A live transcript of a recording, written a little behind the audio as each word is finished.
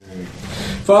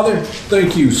Father,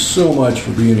 thank you so much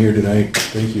for being here tonight.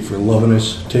 Thank you for loving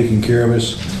us, taking care of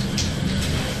us,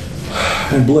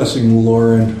 and blessing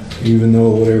Lauren, even though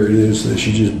whatever it is that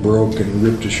she just broke and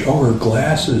ripped her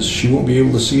glasses. She won't be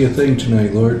able to see a thing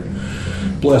tonight, Lord.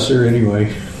 Bless her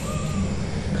anyway.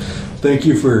 Thank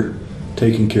you for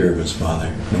taking care of us,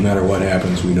 Father. No matter what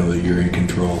happens, we know that you're in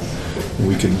control. And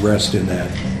we can rest in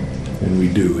that. And we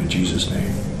do, in Jesus'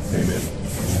 name. Amen.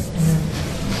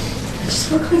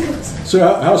 So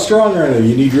how strong are they?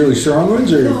 You need really strong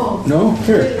ones? Or no?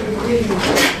 Here.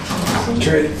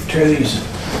 Try these.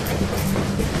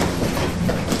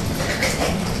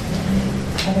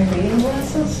 Are they reading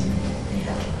glasses?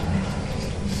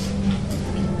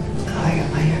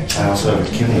 I also have a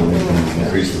Kindle that can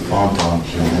increase the font on. I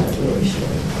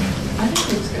think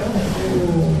it's good.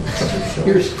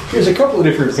 Here's a couple of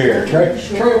different pairs.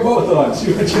 Try them both on.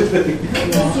 See what you think.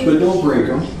 But don't break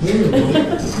them.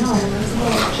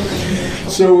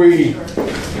 So we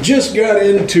just got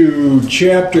into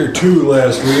chapter 2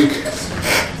 last week.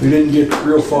 We didn't get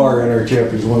real far in our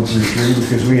chapters 1 through 3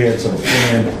 because we had some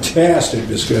fantastic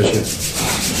discussion.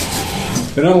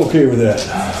 And I'm okay with that.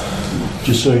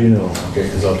 Just so you know. Okay,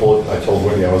 because I told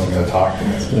Wendy I wasn't going to talk to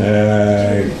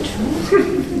him.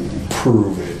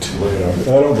 Prove it.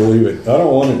 I don't believe it. I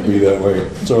don't want it to be that way.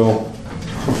 So,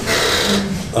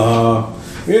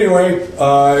 anyway,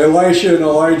 Elisha and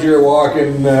Elijah are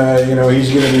walking.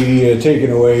 He's going to be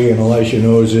taken away, and Elisha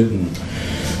knows it, and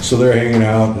so they're hanging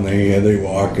out, and they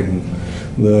walk, and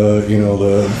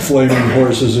the flaming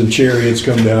horses and chariots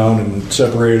come down and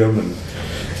separate them and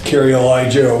carry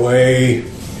Elijah away.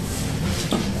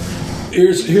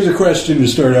 Here's a question to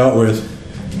start out with.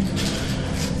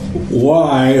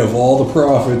 Why, of all the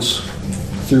prophets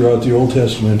throughout the Old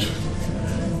Testament,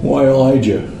 why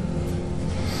Elijah?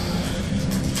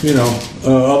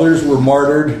 Others were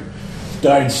martyred,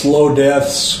 died slow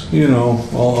deaths,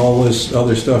 all this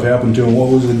other stuff happened to him. What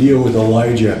was the deal with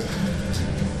Elijah?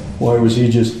 Why was he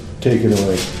just taken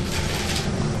away?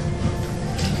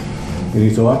 Any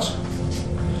thoughts?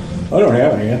 I don't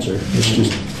have an answer. It's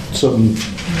just something...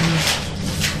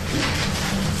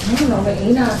 I don't know, but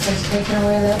Enoch was taken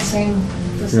away the same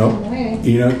way.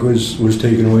 Enoch was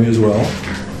taken away as well.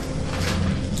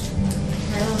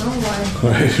 I don't know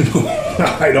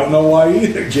why. I don't know why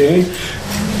either, Jane.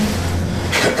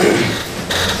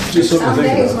 Just something Some to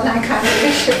think days about. when I kind of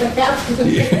wish it would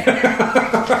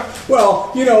happen.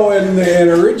 Well, and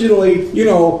originally,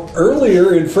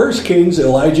 earlier in 1 Kings,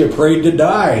 Elijah prayed to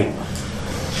die.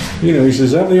 He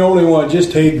says, "I'm the only one.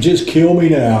 Just kill me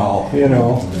now."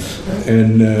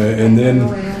 And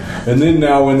then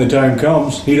now when the time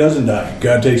comes, he doesn't die.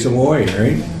 God takes him away,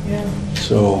 right? Yeah.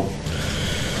 So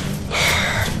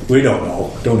we don't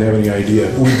know. Don't have any idea.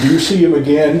 We do see him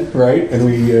again, right? And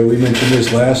we mentioned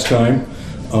this last time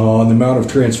on the Mount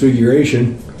of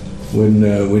Transfiguration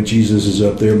when Jesus is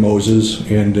up there. Moses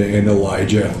and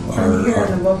Elijah are. Here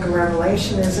in the Book of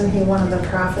Revelation, isn't he one of the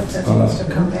prophets that's supposed to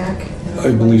come back? I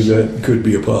believe that could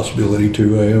be a possibility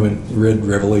too. I haven't read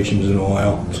Revelations in a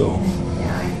while, so.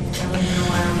 Yeah, I haven't in a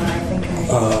while, but I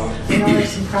think there's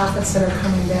some prophets that are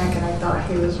coming back, and I thought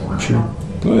he was one of them.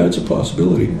 Well, that's a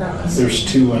possibility. There's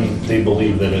two, and they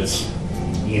believe that it's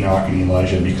Enoch and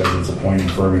Elijah because it's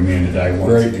appointed for every man to die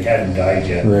once. Right. They hadn't died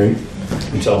yet. Right.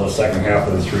 Until the second half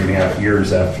of the 3.5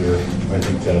 years after, I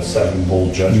think, the 7 bowl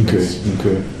judgments.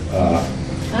 Okay.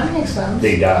 That makes sense.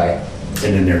 They die,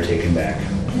 and then they're taken back.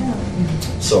 Yeah.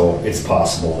 So it's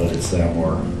possible that it's them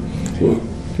or... Well,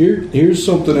 here's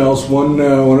something else. One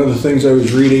of the things I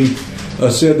was reading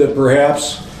said that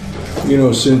perhaps,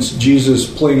 since Jesus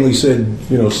plainly said,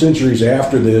 centuries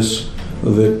after this,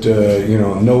 that,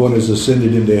 no one has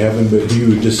ascended into heaven, but he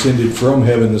who descended from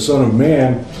heaven, the Son of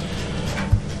Man,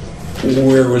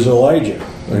 where was Elijah?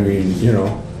 I mean,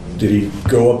 did he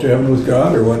go up to heaven with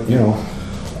God or what?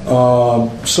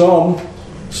 Some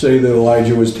say that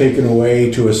Elijah was taken away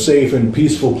to a safe and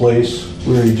peaceful place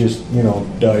where he just,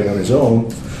 died on his own.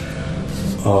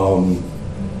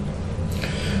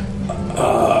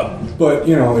 But,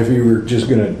 if he were just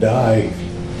going to die,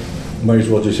 might as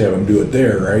well just have him do it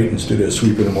there, right? Instead of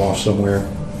sweeping him off somewhere.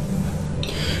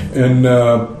 And,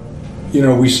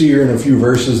 we see here in a few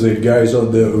verses that guys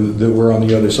that were on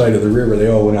the other side of the river, they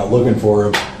all went out looking for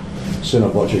him. Sent a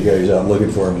bunch of guys out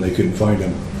looking for him, and they couldn't find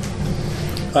him.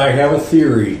 I have a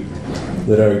theory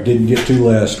that I didn't get to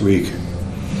last week.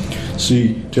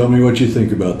 See, tell me what you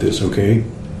think about this, okay?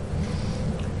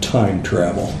 Time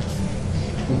travel.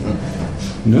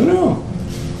 No.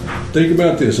 Think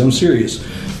about this. I'm serious.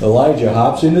 Elijah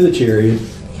hops into the chariot.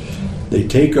 They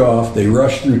take off. They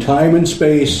rush through time and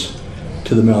space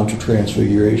to the Mount of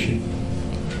Transfiguration.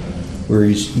 where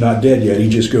he's not dead yet. He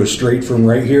just goes straight from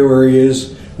right here where he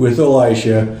is with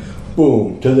Elisha,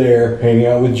 boom, to there, hanging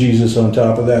out with Jesus on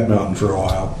top of that mountain for a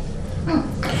while.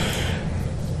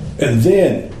 And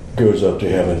then goes up to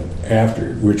heaven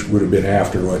after, which would have been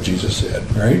after what Jesus said,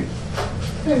 right?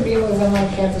 It'd be moving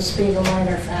like at the speed of light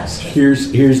or faster.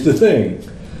 Here's the thing.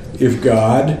 If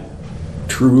God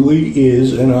truly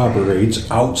is and operates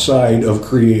outside of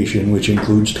creation, which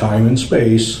includes time and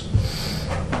space,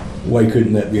 why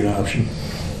couldn't that be an option?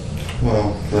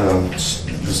 Well, the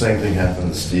same thing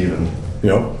happened to Stephen.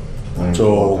 Yep.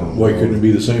 So why couldn't it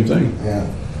be the same thing? Yeah.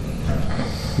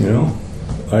 You know,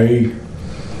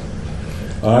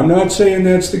 I'm not saying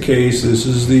that's the case. This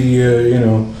is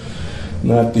the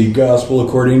not the gospel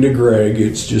according to Greg.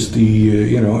 It's just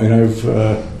the and I've.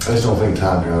 I just don't think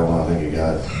time travel. I think you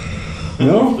got it.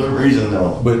 No. The reason,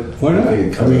 no. But why not? I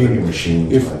mean,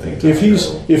 machines.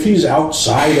 If he's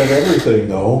outside of everything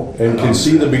though and can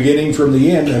see the beginning from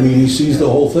the end, I mean he sees the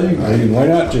whole thing. I mean why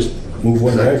not just move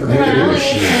one guy from here to Well,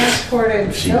 here? he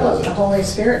transported Philip. The Holy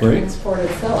Spirit Right. transported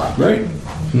Philip. Right.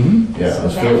 Mm-hmm. Yeah, So it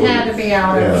was that filled had to be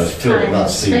out yeah, it of was filled, time not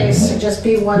and Stephen. space to just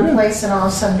be one Yeah. place and all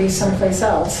of a sudden be someplace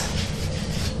else.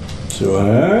 So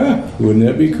wouldn't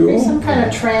that be Be cool? some kind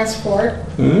of transport.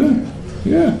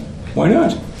 Yeah. Why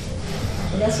not?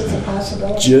 I guess it's a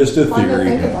possibility. Just a Fun to theory.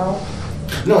 think about.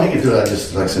 No, he could do that.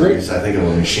 Just like I said, Right. I think of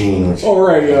a machine. Which, Oh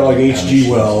right, yeah, like H.G.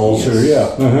 Wells or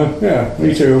Yes. yeah,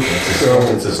 me too.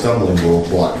 It's a stumbling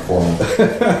block for him.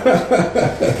 And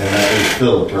that was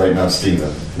Philip, right? Not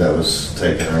Stephen. That was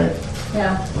taken, right?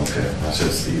 Yeah. Okay, I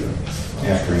said Stephen.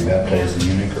 After he baptized the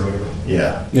eunuch or whatever.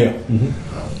 Yeah. Yeah.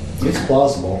 It's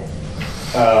plausible.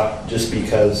 Just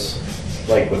because,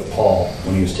 like with Paul,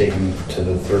 when he was taken to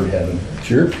the third heaven,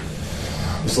 Sure.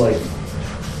 it's like,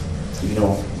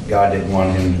 God didn't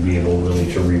want him to be able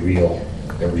really to reveal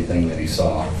everything that he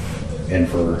saw. And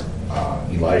for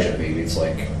Elijah, maybe it's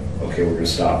like, okay, we're going to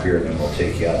stop here, then we'll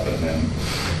take you up, and then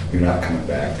you're not coming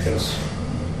back, because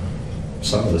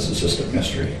some of this is just a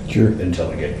mystery. Sure. Until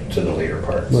we get to the later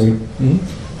parts. Right.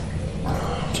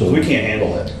 So we can't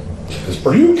handle it. It's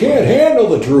pretty. You can't handle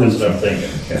the That's truth. what I'm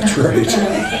thinking. Yeah. That's right.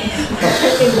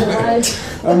 Right.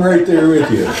 I'm right there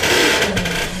with you.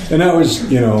 And that was,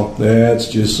 that's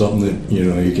just something that,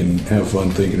 you can have fun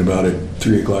thinking about at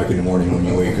 3 o'clock in the morning when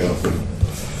you wake up and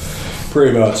pray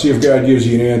about it. See if God gives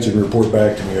you an answer and report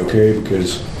back to me, okay?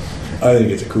 Because I think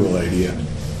it's a cool idea.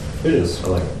 It is. I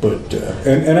like it. But,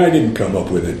 and I didn't come up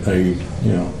with it.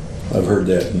 I've heard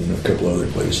that in a couple other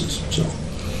places. So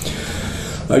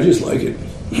I just like it.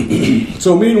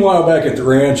 So meanwhile, back at the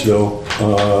ranch, though,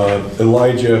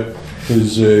 Elijah,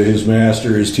 his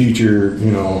master, his teacher,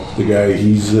 the guy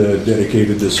he's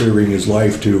dedicated to serving his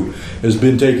life to, has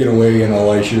been taken away, and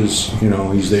Elisha's,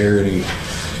 he's there, and he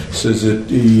says that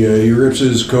he rips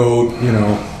his coat,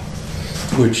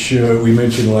 which we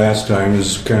mentioned last time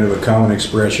is kind of a common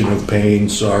expression of pain,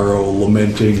 sorrow,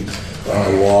 lamenting,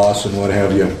 loss, and what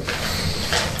have you.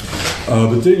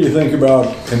 But then you think about,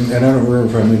 and I don't remember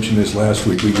if I mentioned this last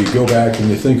week, but you go back and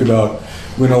you think about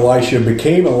when Elisha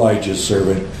became Elijah's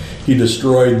servant, he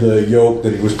destroyed the yoke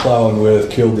that he was plowing with,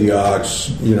 killed the ox,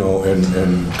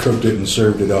 and cooked it and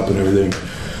served it up and everything.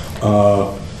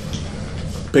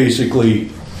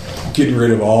 Basically, getting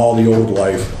rid of all the old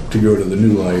life to go to the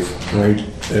new life, right?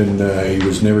 And he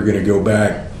was never going to go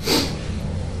back.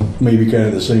 Maybe kind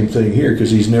of the same thing here,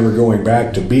 because he's never going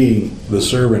back to being the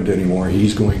servant anymore.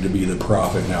 He's going to be the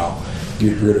prophet now.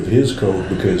 Get rid of his coat,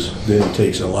 because then he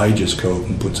takes Elijah's coat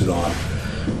and puts it on,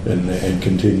 and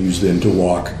continues then to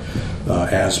walk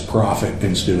as prophet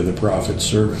instead of the prophet's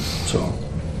servant. So,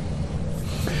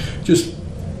 just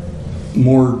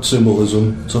more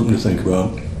symbolism, something to think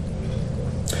about.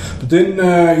 But then,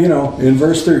 in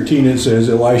verse 13 it says,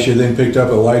 Elisha then picked up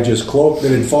Elijah's cloak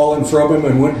that had fallen from him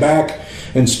and went back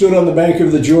and stood on the bank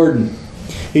of the Jordan.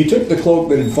 He took the cloak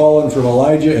that had fallen from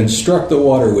Elijah and struck the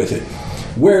water with it.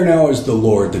 Where now is the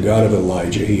Lord, the God of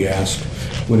Elijah? He asked.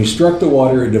 When he struck the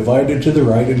water, it divided to the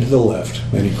right and to the left,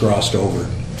 and he crossed over.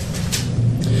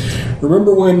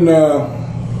 Remember when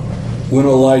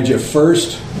Elijah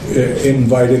first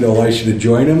invited Elisha to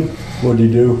join him? What did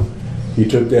he do? He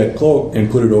took that cloak and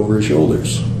put it over his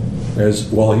shoulders,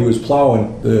 while he was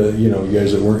plowing. You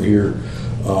guys that weren't here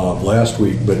last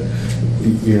week, but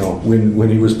when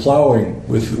he was plowing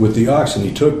with the oxen,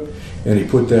 he took and he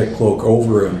put that cloak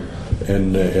over him,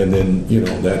 and then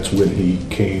that's when he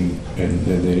came and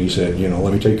then he said,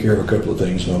 let me take care of a couple of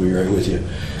things and I'll be right with you.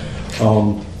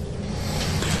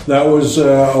 That was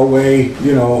a way,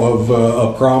 of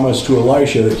a promise to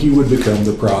Elisha that he would become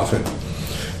the prophet.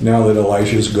 Now that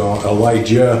Elijah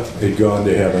had gone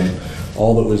to heaven,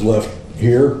 all that was left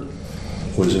here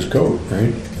was his coat,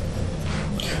 right?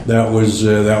 That was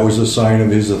a sign of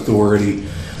his authority.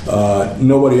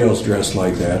 Nobody else dressed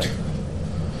like that.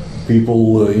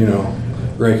 People,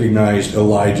 recognized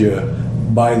Elijah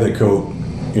by the coat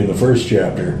in the first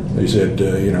chapter. They said,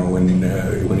 when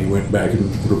he went back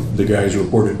and the guys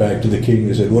reported back to the king,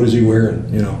 they said, "What is he wearing?"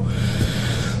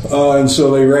 And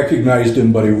so they recognized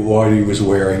him by what he was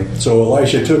wearing. So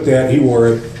Elisha took that, he wore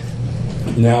it.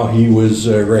 Now he was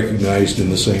recognized in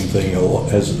the same thing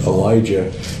as Elijah.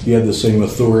 He had the same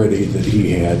authority that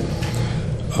he had.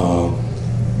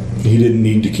 He didn't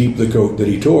need to keep the coat that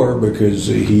he tore because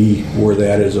he wore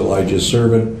that as Elijah's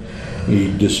servant.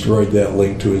 He destroyed that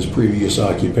link to his previous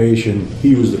occupation.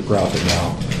 He was the prophet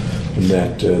now. And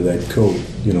that coat,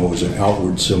 was an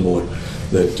outward symbol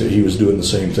that he was doing the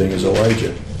same thing as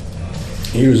Elijah.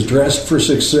 He was dressed for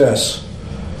success,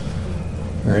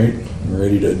 right?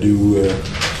 Ready to do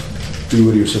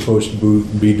what he was supposed to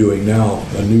be doing now,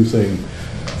 a new thing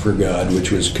for God,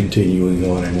 which was continuing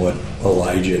on in what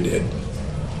Elijah did.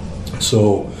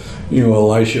 So,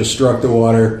 Elisha struck the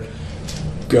water.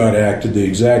 God acted the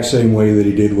exact same way that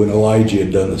he did when Elijah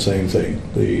had done the same thing.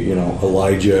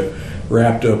 Elijah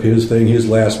wrapped up his thing. His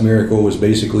last miracle was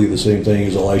basically the same thing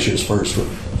as Elisha's first one.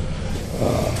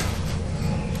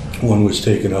 One was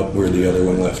taken up where the other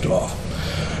one left off.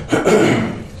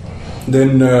 Then,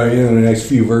 in the next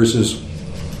few verses,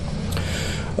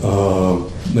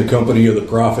 the company of the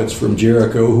prophets from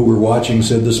Jericho who were watching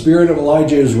said, "The spirit of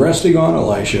Elijah is resting on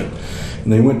Elisha."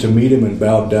 And they went to meet him and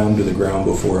bowed down to the ground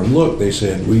before him. "Look," they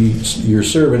said, "we, your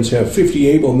servants, have 50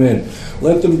 able men.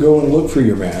 Let them go and look for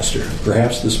your master.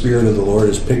 Perhaps the Spirit of the Lord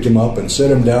has picked him up and set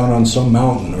him down on some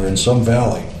mountain or in some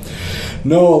valley."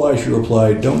 "No," Elisha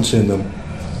replied, "don't send them."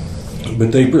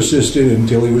 But they persisted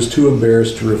until he was too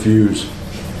embarrassed to refuse.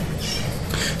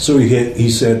 So he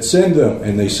said, "Send them."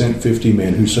 And they sent 50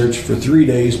 men who searched for 3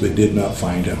 days but did not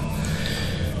find him.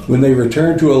 When they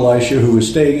returned to Elisha, who was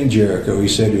staying in Jericho, he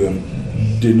said to him,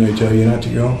 "Didn't I tell you not to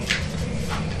go?"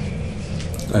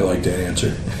 I like that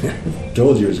answer.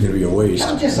 Told you it was going to be a waste.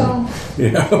 Told you so.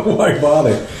 Yeah, why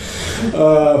bother?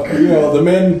 The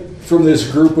men from this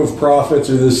group of prophets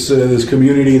or this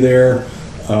community there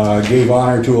gave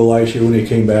honor to Elisha when he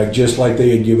came back, just like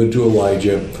they had given to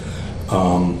Elijah.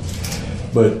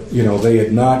 But they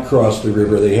had not crossed the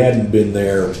river. They hadn't been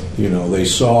there. They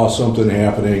saw something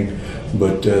happening,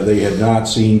 but they had not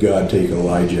seen God take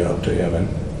Elijah up to heaven.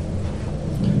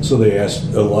 So they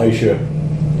asked Elisha,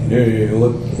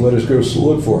 let us go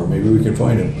look for him. Maybe we can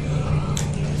find him.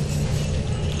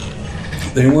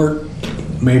 They weren't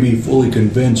maybe fully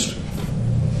convinced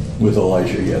with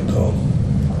Elisha yet, though.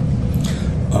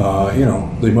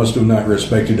 They must have not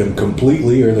respected him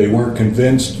completely, or they weren't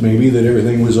convinced maybe that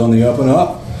everything was on the up and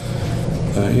up.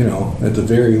 At the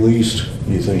very least,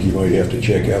 you think you might have to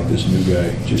check out this new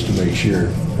guy just to make sure,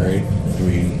 right? I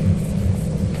mean,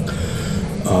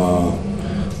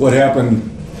 what happened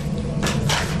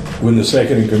when the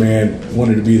second in command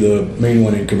wanted to be the main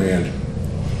one in command,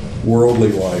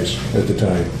 worldly wise at the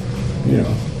time?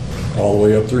 All the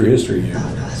way up through history.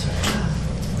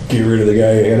 Get rid of the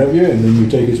guy ahead of you, and then you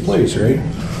take his place, right?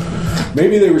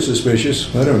 Maybe they were suspicious.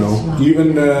 I don't know.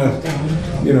 Even,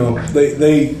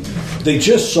 they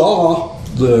just saw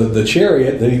the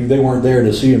chariot. They weren't there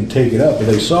to see him take it up, but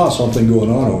they saw something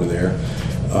going on over there,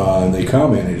 and they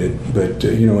commented it. But,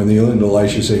 in the end,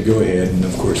 Elisha said, "Go ahead," and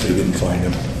of course they didn't find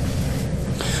him.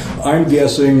 I'm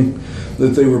guessing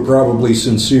that they were probably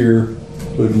sincere,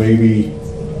 but maybe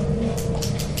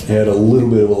had a little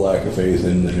bit of a lack of faith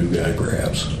in the new guy,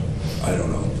 perhaps. I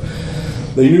don't know.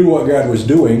 They knew what God was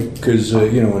doing because,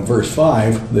 in verse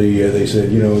 5, they said,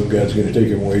 God's going to take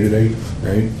him away today,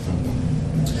 right?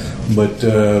 But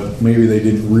maybe they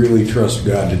didn't really trust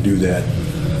God to do that.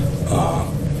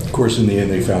 Of course, in the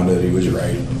end, they found that he was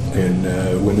right. And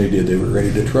when they did, they were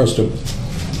ready to trust him.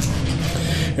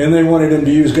 And they wanted him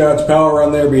to use God's power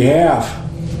on their behalf.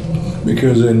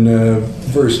 Because in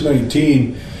verse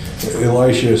 19,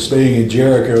 Elisha staying in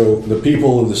Jericho, the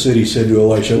people of the city said to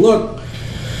Elisha, "Look,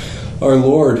 our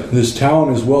Lord, this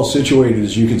town is well situated,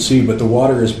 as you can see, but the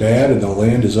water is bad and the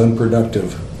land is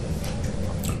unproductive.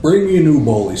 Bring me a new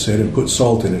bowl," he said, "and put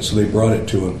salt in it." So they brought it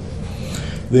to him.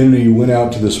 Then he went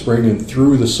out to the spring and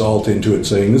threw the salt into it,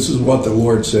 saying, "This is what the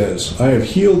Lord says. I have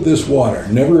healed this water.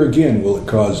 Never again will it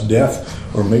cause death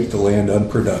or make the land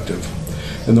unproductive."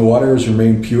 And the water has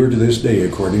remained pure to this day,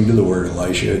 according to the word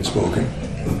Elisha had spoken.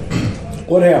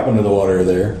 What happened to the water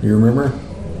there? You remember?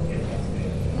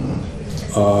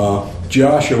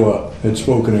 Joshua had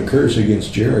spoken a curse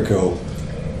against Jericho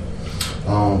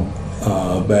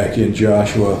back in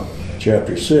Joshua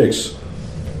chapter 6.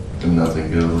 and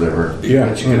nothing good would ever. Yeah,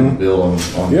 But you couldn't mhm. build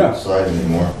on Yeah. the side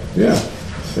anymore. Yeah.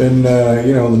 And,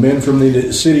 the men from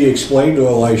the city explained to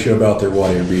Elisha about their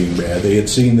water being bad. They had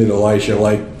seen that Elisha,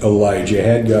 like Elijah,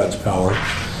 had God's power.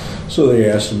 So they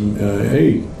asked him,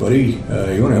 hey, buddy,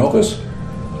 you want to help us?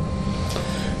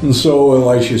 And so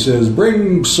Elisha says,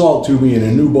 bring salt to me in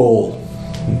a new bowl.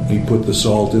 He put the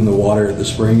salt in the water at the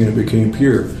spring and it became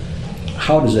pure.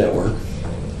 How does that work?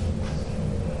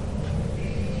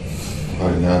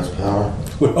 By God's power.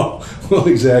 Well,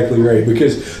 exactly right.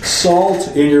 Because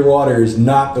salt in your water is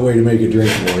not the way to make it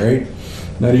drinkable, right?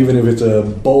 Not even if it's a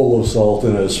bowl of salt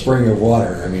in a spring of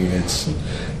water. I mean,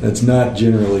 that's not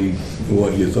generally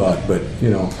what you thought. But,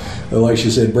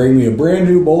 Elisha said, bring me a brand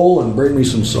new bowl and bring me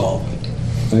some salt.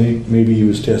 I think maybe he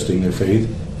was testing their faith.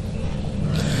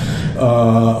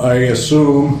 I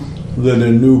assume that a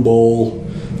new bowl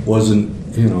wasn't,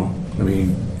 it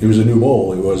was a new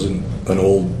bowl. It wasn't an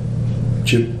old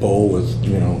chip bowl with,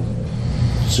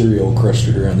 cereal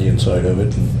crusted around the inside of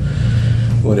it and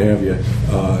what have you.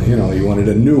 You wanted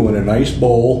a new one, a nice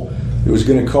bowl. It was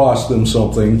going to cost them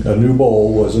something. A new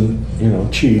bowl wasn't,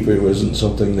 cheap. It wasn't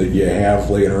something that you have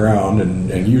laying around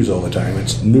and use all the time.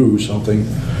 It's new something.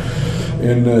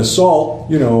 And salt,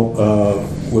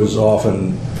 was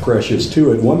often precious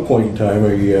too. At one point in time,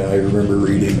 I remember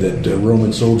reading that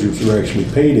Roman soldiers were actually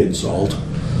paid in salt.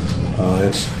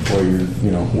 That's why you're,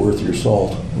 worth your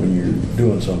salt when you're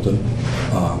doing something.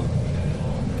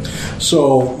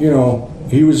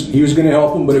 He was going to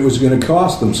help them, but it was going to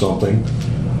cost them something,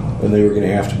 and they were going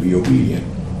to have to be obedient.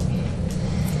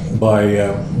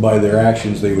 By their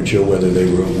actions, they would show whether they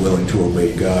were willing to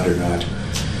obey God or not.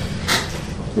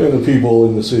 And the people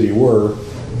in the city were,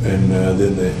 and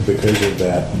then because of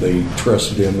that, they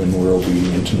trusted him and were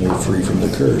obedient and were free from the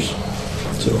curse.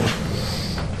 So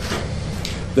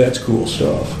that's cool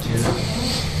stuff.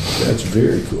 That's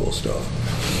very cool stuff.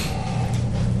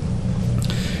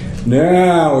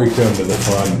 Now we come to the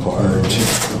fun part.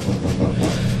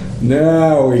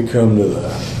 Now we come to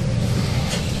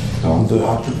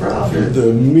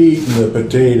the meat and the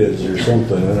potatoes or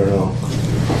something. I don't know.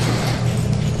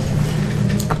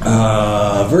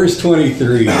 Verse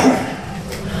 23.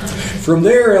 From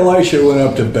there, Elisha went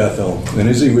up to Bethel, and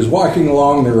as he was walking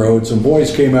along the road, some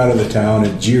boys came out of the town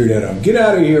and jeered at him. "Get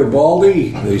out of here,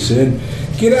 Baldy," they said.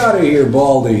 "Get out of here,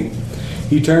 Baldy."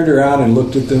 He turned around and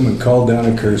looked at them and called down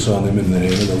a curse on them in the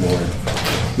name of the Lord.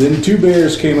 Then 2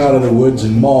 bears came out of the woods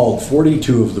and mauled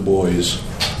 42 of the boys.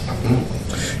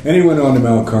 And he went on to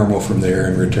Mount Carmel from there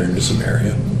and returned to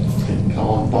Samaria. Didn't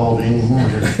call him Baldy anymore.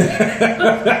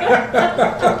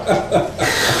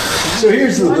 So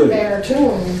here's the One thing. bear,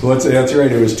 too. That's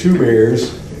right. It was 2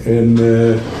 bears, and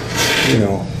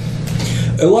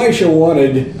Elisha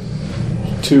wanted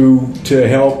to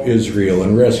help Israel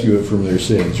and rescue it from their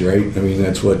sins. Right? I mean,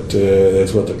 that's what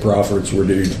the prophets were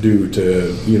to do,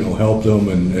 to help them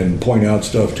and point out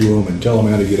stuff to them and tell them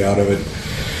how to get out of it.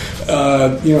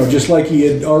 Just like he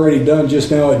had already done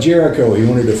just now at Jericho, he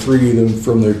wanted to free them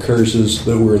from their curses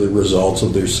that were the results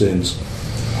of their sins.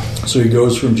 So he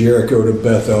goes from Jericho to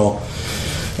Bethel.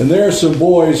 And there are some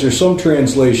boys, or some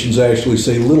translations actually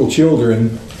say little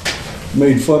children,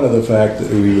 made fun of the fact that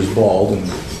he was bald, and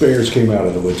bears came out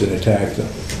of the woods and attacked them.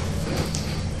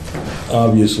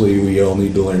 Obviously, we all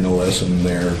need to learn a lesson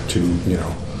there to,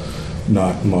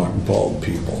 not mock bald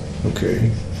people.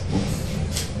 Okay?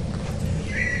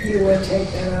 You would take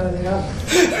that out of there.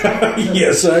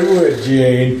 Yes, I would,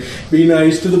 Jane. Be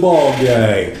nice to the bald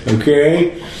guy,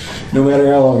 okay? No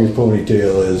matter how long his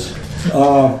ponytail is.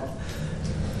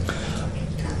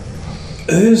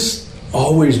 This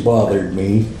always bothered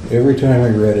me every time I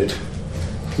read it.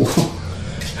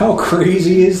 How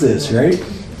crazy is this, right?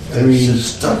 I mean, It's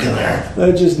just stuck in there.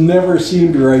 that just never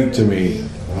seemed right to me.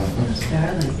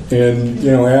 And,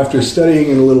 after studying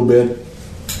it a little bit,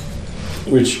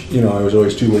 which, I was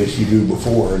always too lazy to do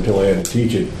before until I had to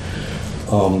teach it,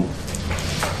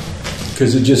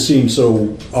 because it just seemed so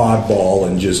oddball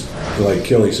and just, like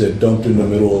Kelly said, dumped in the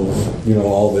middle of,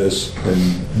 all this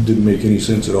and didn't make any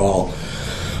sense at all.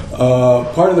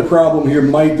 Part of the problem here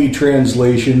might be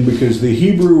translation, because the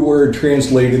Hebrew word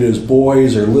translated as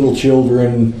boys or little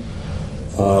children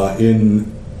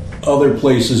in other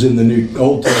places in the New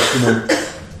Old Testament,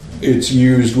 it's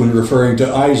used when referring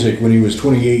to Isaac when he was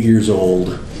 28 years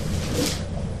old,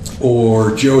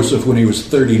 or Joseph when he was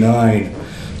 39.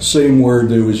 Same word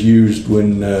that was used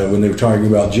when they were talking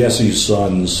about Jesse's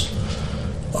sons.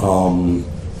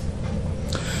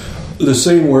 The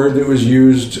same word that was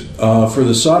used for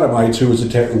the Sodomites who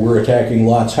were attacking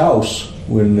Lot's house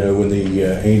when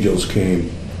the angels came.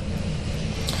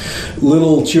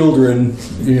 little children,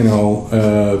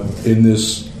 in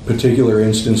this particular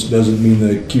instance doesn't mean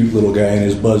the cute little guy in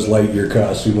his Buzz Lightyear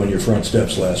costume on your front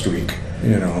steps last week.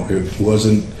 It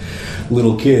wasn't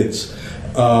little kids.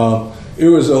 It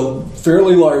was a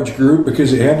fairly large group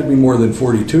because it had to be more than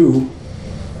 42,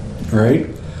 right?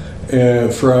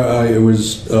 It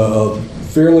was a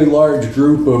fairly large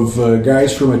group of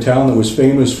guys from a town that was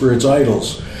famous for its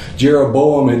idols.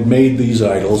 Jeroboam had made these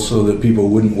idols so that people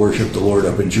wouldn't worship the Lord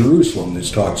up in Jerusalem. This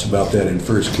talks about that in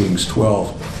 1 Kings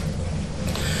 12.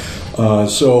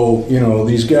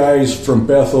 These guys from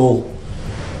Bethel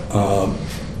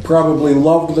probably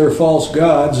loved their false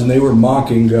gods, and they were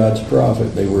mocking God's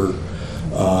prophet. They were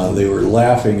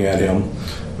laughing at him.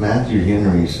 Matthew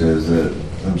Henry says that,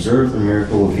 observe the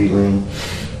miracle of healing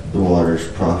the waters.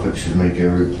 Prophets should make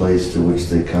every place to which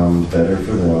they come better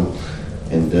for them,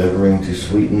 endeavoring to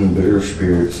sweeten bitter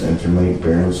spirits and to make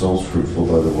barren souls fruitful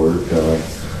by the word of God,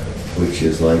 which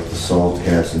is like the salt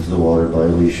cast into the water by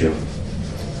Elisha.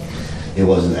 It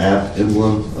was an apt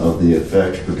emblem of the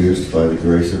effect produced by the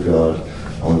grace of God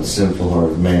on the sinful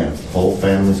heart of man. Whole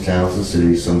families, towns, and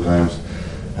cities sometimes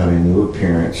have a new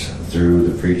appearance through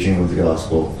the preaching of the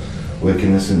gospel.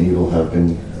 Wickedness and evil have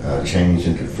been changed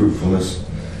into fruitfulness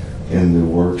in the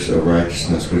works of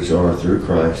righteousness, which are through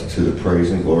Christ to the praise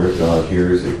and glory of God.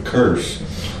 Here is a curse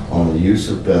on the use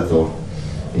of Bethel,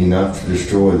 enough to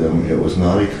destroy them. It was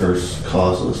not a curse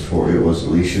causeless, for it was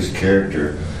Elisha's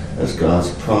character as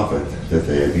God's prophet that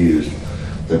they abused.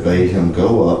 They bade him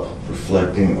go up,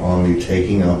 reflecting on the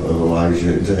taking up of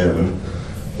Elijah into heaven.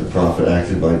 The prophet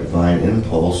acted by divine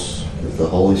impulse. If the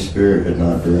Holy Spirit had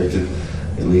not directed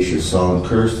Elisha's solemn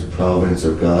curse, the providence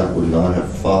of God would not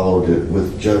have followed it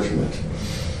with judgment.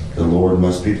 The Lord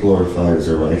must be glorified as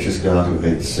a righteous God who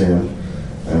hates sin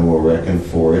and will reckon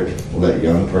for it. Let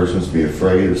young persons be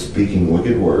afraid of speaking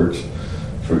wicked words,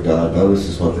 for God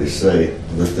notices what they say.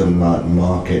 Let them not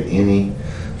mock at any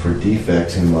for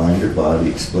defects in mind or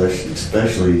body,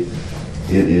 especially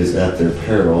it is at their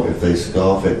peril if they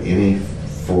scoff at any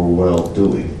for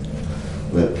well-doing.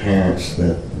 Let parents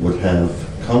that would have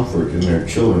comfort in their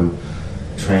children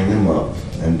train them up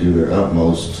and do their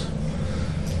utmost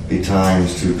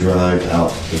betimes to drive out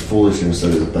the foolishness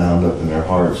that is bound up in their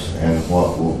hearts, and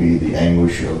what will be the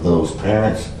anguish of those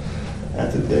parents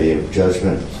at the day of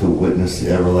judgment who witness the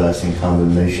everlasting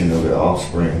condemnation of their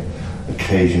offspring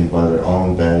occasioned by their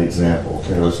own bad example,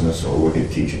 carelessness, or wicked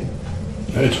teaching.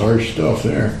 That's harsh stuff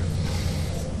there.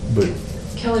 But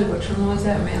Kelly, which one was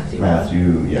that, Matthew?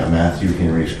 Matthew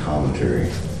Henry's commentary.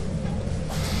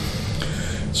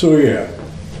 So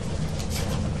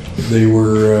they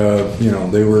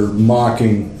were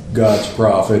mocking God's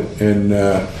prophet and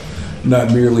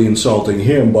not merely insulting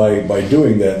him by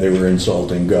doing that. They were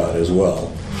insulting God as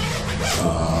well,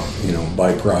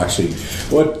 by proxy.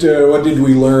 What did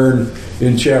we learn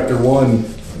in chapter 1?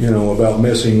 About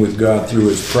messing with God through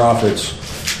his prophets.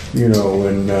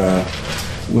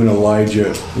 When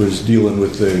Elijah was dealing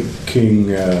with the king,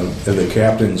 the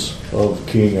captains of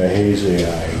King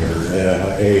Ahaziah.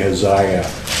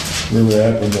 Remember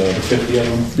that? When the 50 of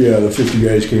them? Yeah, the 50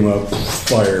 guys came up,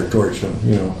 fire, torched them,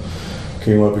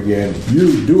 Came up again.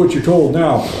 You do what you're told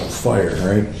now, fire,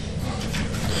 right?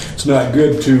 It's not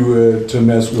good to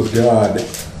mess with God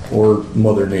or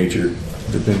Mother Nature,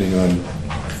 depending on,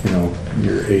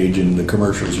 your age and the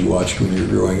commercials you watched when you were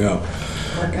growing up.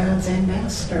 Or God's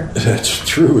ambassador. That's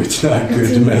true. It's not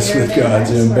good to mess with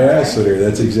God's ambassador.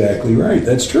 That's exactly right.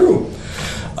 That's true.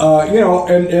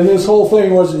 And this whole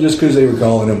thing wasn't just because they were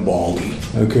calling him Baldy.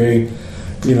 Okay,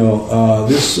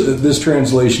 this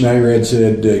translation I read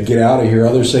said "get out of here."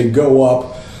 Others say "go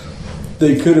up."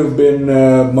 They could have been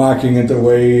mocking it the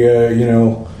way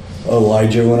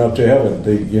Elijah went up to heaven.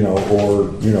 They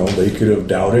they could have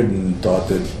doubted and thought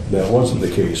that wasn't the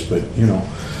case. But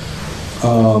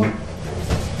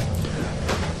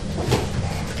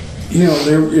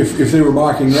if they were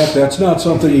mocking that, that's not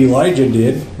something Elijah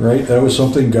did, right? That was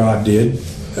something God did.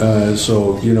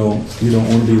 So you don't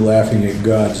want to be laughing at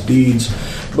God's deeds.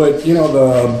 But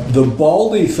the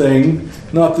baldy thing.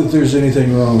 Not that there's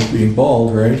anything wrong with being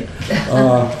bald, right?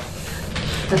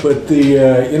 But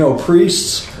the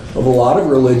priests of a lot of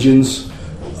religions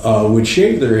would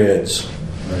shave their heads,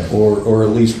 right, or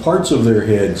at least parts of their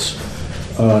heads.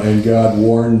 And God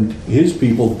warned his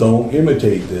people, don't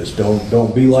imitate this.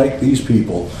 Don't be like these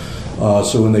people.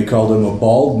 So when they called him a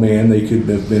bald man, they could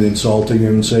have been insulting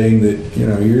him, saying that,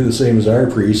 you're the same as our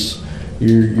priests.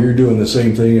 You're doing the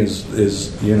same thing as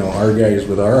our guys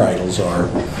with our idols are.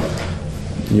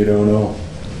 You don't know.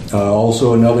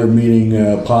 Also another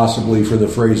meaning possibly for the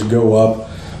phrase go up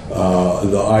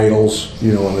The idols,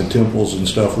 and the temples and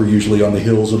stuff were usually on the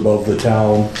hills above the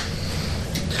town.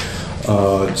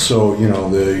 So,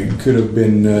 they could have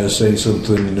been saying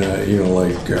something,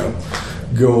 like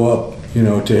go up,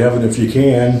 to heaven if you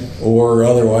can, or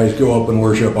otherwise go up and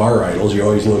worship our idols. You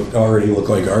already look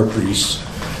like our priests.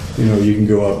 You can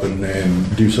go up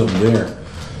and do something there.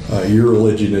 Your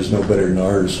religion is no better than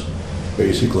ours,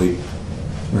 basically,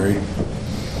 right?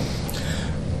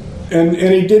 And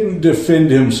he didn't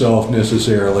defend himself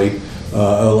necessarily.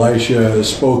 Elisha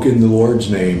spoke in the Lord's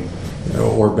name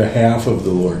or behalf of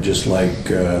the Lord, just like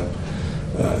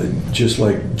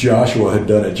Joshua had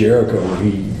done at Jericho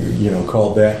when he,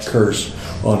 called that curse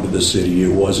onto the city.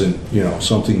 It wasn't,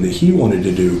 something that he wanted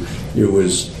to do. It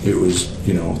was,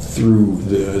 through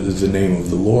the name of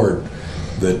the Lord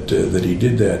that he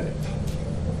did that.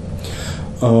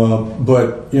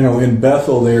 But in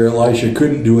Bethel there, Elisha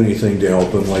couldn't do anything to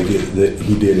help him that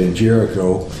he did in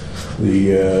Jericho.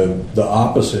 The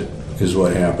opposite is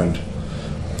what happened.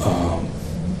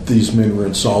 These men were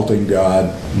insulting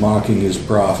God, mocking His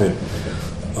prophet,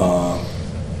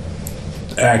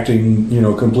 acting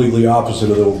completely opposite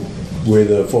of the way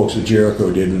the folks at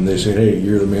Jericho did. And they said, "Hey,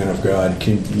 you're the man of God.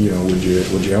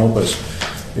 Would you help us?"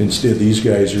 Instead, these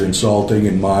guys are insulting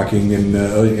and mocking and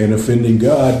offending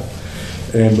God.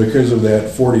 And because of that,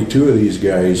 42 of these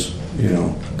guys,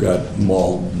 got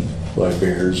mauled by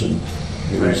bears, and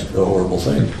it was a horrible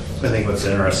thing. I think what's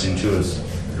interesting too is,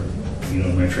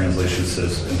 my translation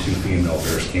says, and 2 female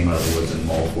bears came out of the woods and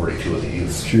mauled 42 of the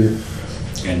youths. Sure.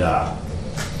 And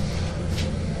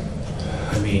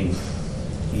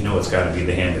it's got to be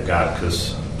the hand of God,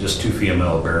 because just 2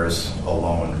 female bears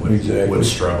alone would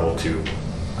struggle to.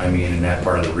 In that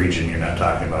part of the region, you're not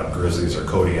talking about grizzlies or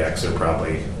Kodiaks. They're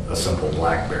probably a simple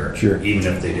black bear. Sure.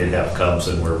 Even if they did have cubs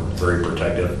and were very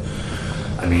protective,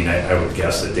 I would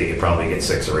guess that they could probably get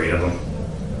 6 or 8 of them.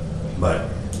 But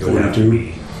it would have to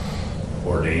be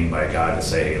ordained by God to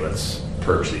say, "Hey, let's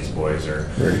purge these boys."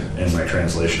 And my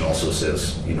translation also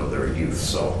says, they're youth.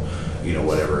 So,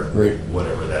 whatever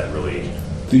that really.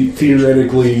 The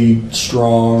theoretically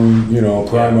strong,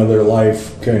 prime of their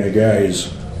life kind of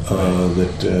guys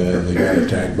that they got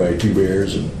attacked by 2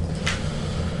 bears, and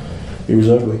he was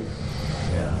ugly.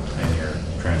 Yeah, and your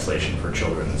translation for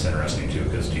children is interesting too,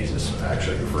 because Jesus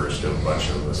actually refers to a bunch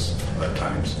of us at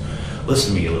times.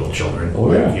 Listen to me, you little children.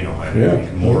 Oh,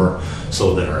 yeah. More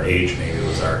so than our age, maybe it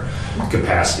was our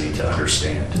capacity to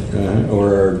understand.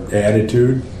 Or our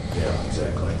attitude. Yeah,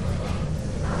 exactly.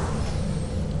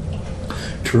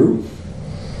 True.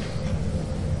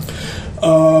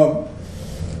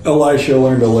 Elisha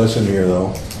learned a lesson here,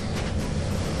 though,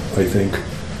 I think.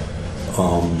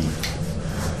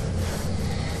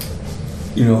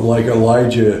 Like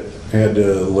Elijah had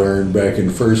to learn back in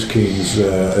 1 Kings,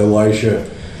 Elisha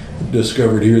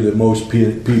discovered here that most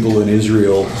people in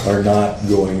Israel are not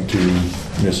going to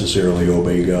necessarily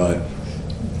obey God,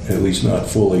 at least not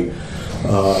fully.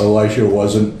 Elisha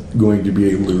wasn't going to be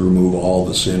able to remove all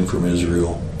the sin from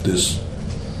Israel. This,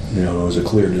 was a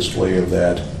clear display of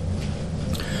that.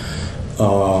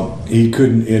 He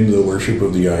couldn't end the worship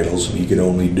of the idols, and he could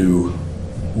only do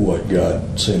what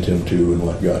God sent him to, and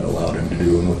what God allowed him to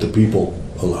do, and what the people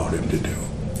allowed him to do.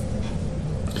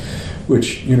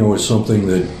 Which, is something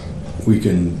that we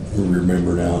can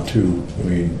remember now too.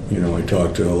 I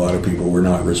talk to a lot of people. We're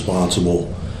not responsible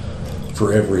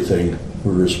for everything.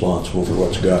 We're responsible for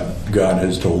what God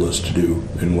has told us to do,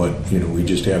 and what, we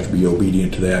just have to be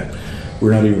obedient to that.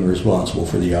 We're not even responsible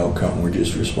for the outcome. We're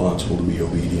just responsible to be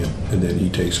obedient, and then He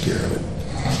takes care of it.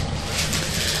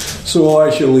 So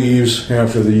Elisha leaves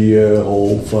after the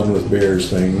whole fun with bears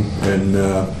thing, and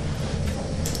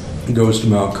goes to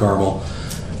Mount Carmel,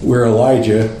 where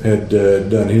Elijah had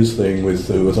done his thing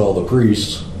with all the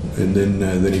priests, and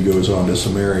then he goes on to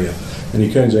Samaria, and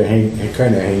he kind of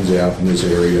hangs out in this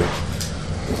area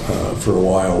for a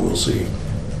while. We'll see.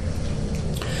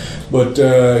 But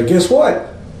guess what?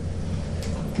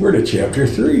 We're to chapter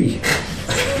 3.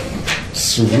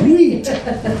 Sweet.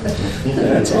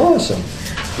 That's awesome.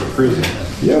 We're cruising.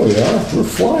 Yeah, we are. We're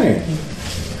flying.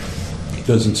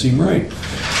 Doesn't seem right.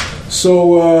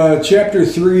 So, chapter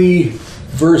 3,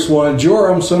 verse 1,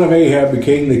 Joram, son of Ahab,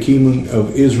 became the king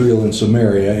of Israel in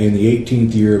Samaria in the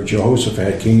 18th year of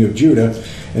Jehoshaphat, king of Judah,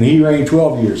 and he reigned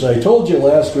 12 years. I told you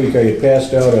last week I had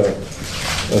passed out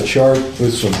a chart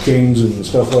with some kings and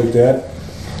stuff like that,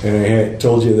 and I had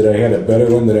told you that I had a better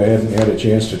one that I hadn't had a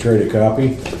chance to try to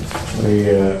copy.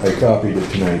 I copied it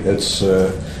tonight. That's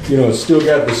it's still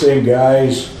got the same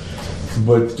guys,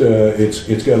 but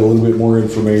it's got a little bit more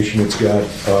information. It's got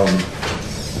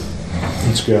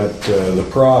It's got the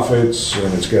prophets,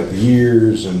 and it's got the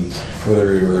years, and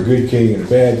whether you were a good king and a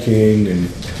bad king, and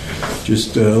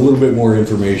just a little bit more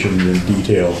information and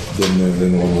detail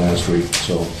than the one last week.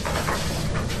 So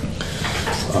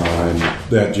and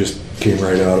that just came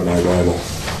right out of my Bible.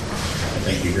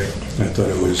 Thank you, Greg. I thought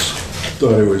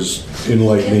it was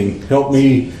enlightening. Helped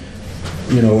me,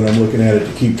 when I'm looking at it,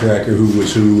 to keep track of who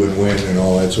was who and when and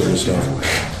all that sort of stuff.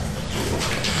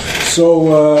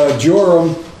 So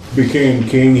Joram became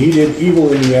king. He did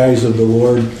evil in the eyes of the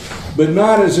Lord, but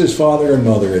not as his father and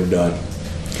mother had done.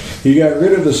 He got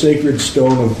rid of the sacred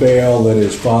stone of Baal that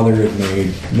his father had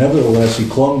made. Nevertheless, he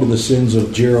clung to the sins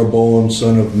of Jeroboam,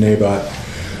 son of Nebat,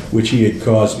 which he had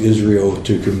caused Israel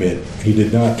to commit. He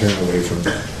did not turn away from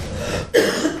them.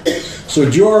 So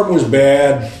Joram was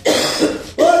bad,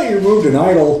 but he removed an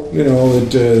idol,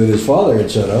 that his father had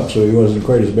set up, so he wasn't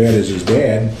quite as bad as his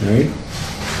dad, right?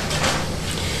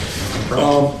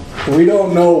 We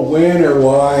don't know when or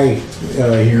why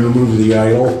he removed the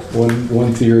idol.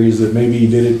 One theory is that maybe he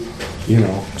did it,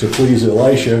 to please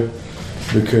Elisha,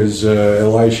 because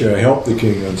Elisha helped the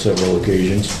king on several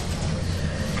occasions.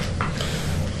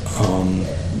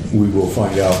 We will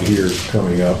find out here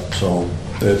coming up, so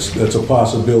that's a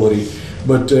possibility.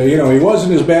 But he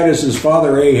wasn't as bad as his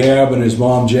father Ahab and his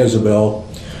mom Jezebel,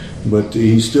 but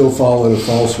he still followed a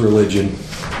false religion.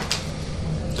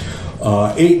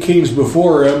 8 kings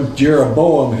before him,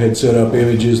 Jeroboam had set up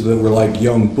images that were like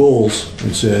young bulls,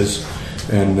 it says,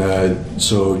 and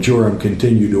so Joram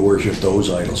continued to worship those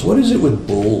idols. What is it with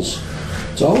bulls?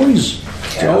 It's always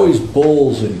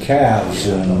bulls and calves,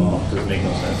 and Doesn't make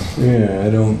no sense. yeah,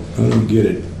 I don't get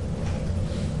it.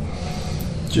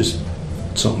 Just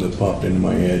something that popped into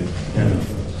my head. Yeah.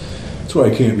 That's why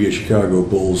I can't be a Chicago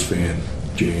Bulls fan,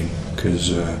 Jane,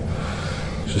 because I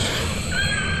was a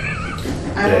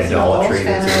Bulls idolatry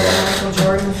fan, that's I was a Michael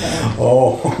Jordan fan.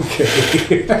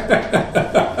 okay.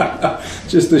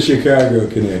 Just the Chicago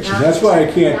connection. That's why I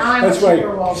can't. Now I'm a That's why.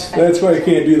 Timberwolves fan. That's why I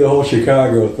can't do the whole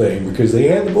Chicago thing, because they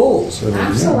had the Bulls.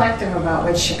 I'm selective about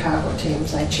which Chicago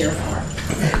teams I cheer for.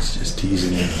 It's just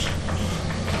teasing you.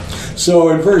 So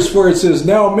in verse 4 it says,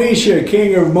 "Now Mesha,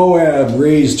 king of Moab,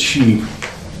 raised sheep."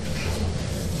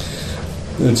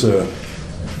 It's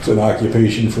an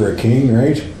occupation for a king,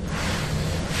 right?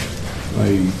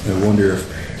 I wonder if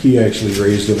he actually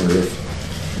raised them, or if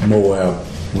Moab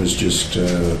was just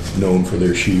known for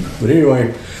their sheep. But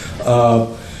anyway,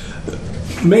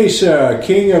 Mesha,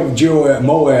 king of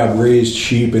Moab, raised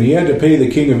sheep, and he had to pay the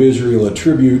king of Israel a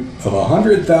tribute of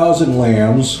 100,000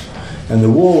 lambs and the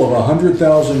wool of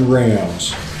 100,000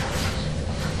 rams.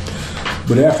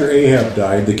 But after Ahab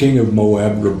died, the king of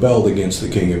Moab rebelled against the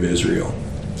king of Israel.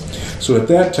 So at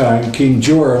that time, King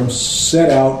Joram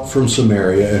set out from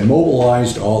Samaria and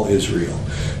mobilized all Israel.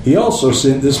 He also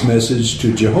sent this message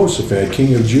to Jehoshaphat,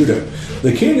 king of Judah.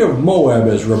 "The king of Moab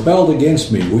has rebelled against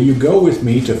me. Will you go with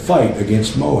me to fight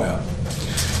against Moab?"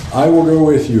 "I will go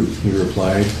with you," he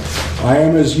replied. "I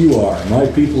am as you are. My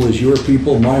people is your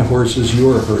people, my horses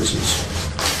your horses."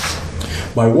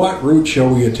 "By what route shall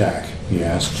we attack?" he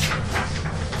asked.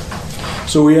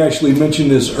 So we actually mentioned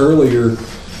this earlier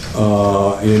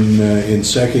in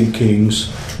 2 Kings,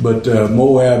 but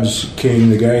Moab's king,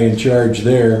 the guy in charge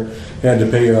there, had to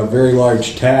pay a very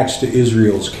large tax to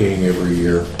Israel's king every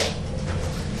year.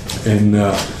 And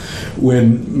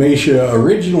when Mesha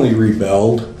originally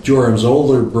rebelled, Joram's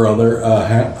older brother,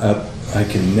 I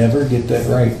can never get that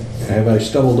right. Have I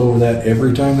stumbled over that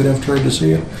every time that I've tried to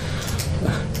say it?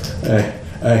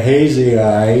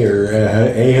 Ahaziah, or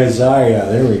Ahaziah,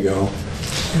 there we go.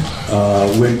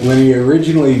 When he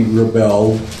originally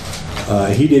rebelled,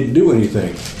 he didn't do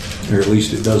anything, or at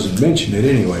least it doesn't mention it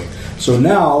anyway. So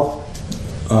now,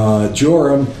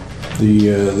 Joram,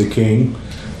 the king,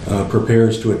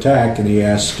 prepares to attack, and he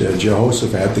asked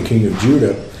Jehoshaphat, the king of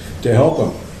Judah, to help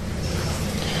him.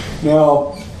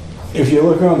 Now, if you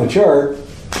look on the chart,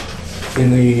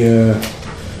 in the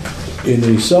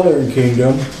southern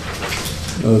kingdom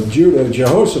of Judah,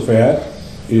 Jehoshaphat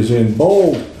is in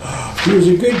bold. He was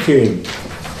a good king.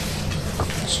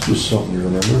 It's just something to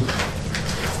remember.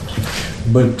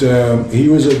 But he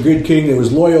was a good king that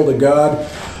was loyal to God,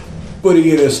 but he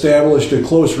had established a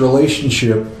close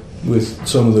relationship with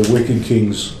some of the wicked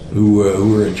kings who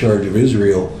were in charge of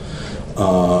Israel,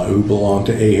 who belonged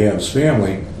to Ahab's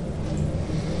family.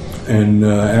 And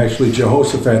actually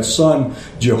Jehoshaphat's son,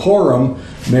 Jehoram,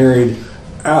 married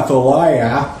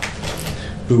Athaliah,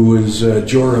 who was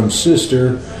Joram's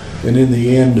sister. And in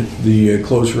the end, the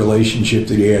close relationship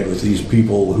that he had with these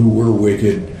people who were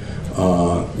wicked,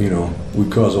 would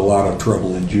cause a lot of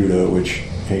trouble in Judah, which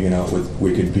hanging out with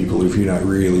wicked people, if you're not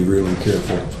really, really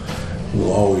careful,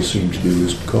 will always seem to do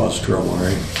is cause trouble,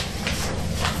 right?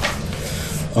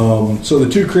 So the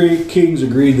two kings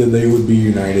agreed that they would be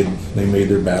united. They made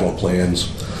their battle plans.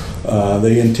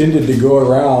 They intended to go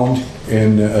around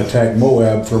and attack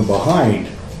Moab from behind.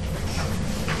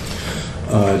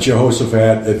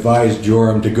 Jehoshaphat advised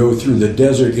Joram to go through the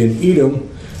desert in Edom,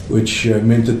 which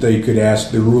meant that they could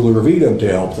ask the ruler of Edom to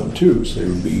help them too. So there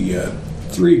would be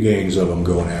 3 gangs of them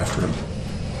going after him.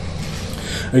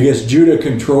 I guess Judah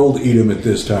controlled Edom at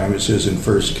this time, it says in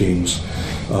 1 Kings.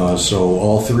 So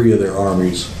all 3 of their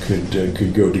armies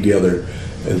could go together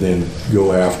and then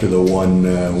go after the one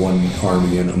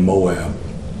army in Moab.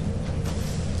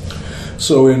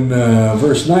 So in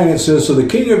verse 9 it says, "So the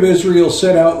king of Israel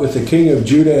set out with the king of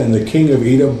Judah and the king of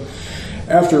Edom.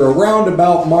 After a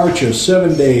roundabout march of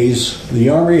 7 days, the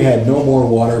army had no more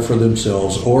water for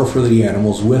themselves or for the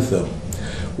animals with them.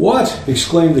 'What?'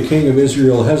 exclaimed the king of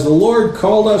Israel. 'Has the Lord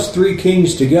called us 3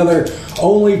 kings together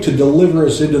only to deliver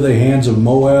us into the hands of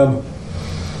Moab?'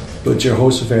 But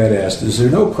Jehoshaphat asked, 'Is there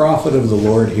no prophet of the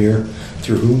Lord here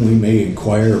through whom we may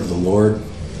inquire of the Lord?'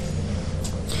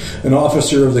 An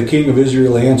officer of the king of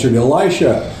Israel answered,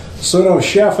 'Elisha, son of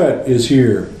Shaphat, is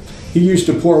here. He used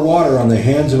to pour water on the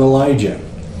hands of Elijah.'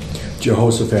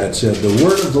 Jehoshaphat said, 'The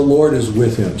word of the Lord is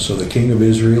with him.' So the king of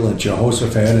Israel and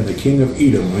Jehoshaphat and the king of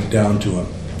Edom went down to him.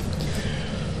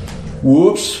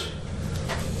 Whoops.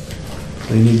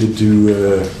 They needed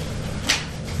to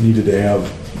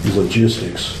have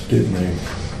logistics, didn't they?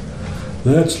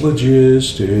 That's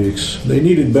logistics. They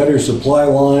needed better supply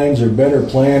lines or better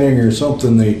planning or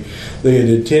something. They had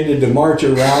intended to march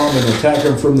around and attack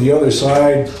them from the other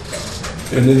side,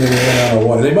 and then they ran out of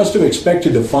water. They must have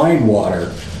expected to find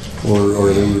water,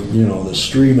 or the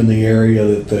stream in the area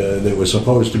that was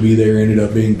supposed to be there ended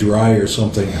up being dry or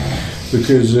something,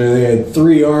 because they had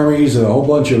 3 armies and a whole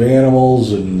bunch of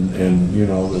animals and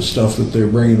the stuff that they're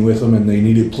bringing with them, and they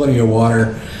needed plenty of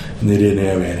water, and they didn't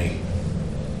have any.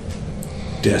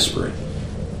 Desperate.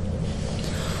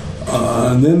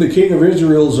 And then the king of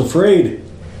Israel is afraid.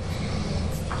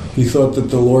 He thought that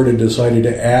the Lord had decided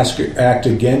to act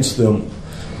against them,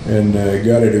 and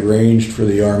got it arranged for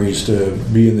the armies to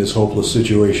be in this hopeless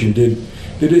situation. Did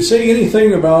it say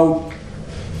anything about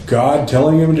God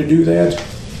telling him to do that?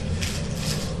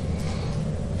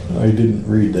 I didn't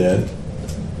read that.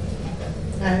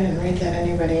 I didn't read that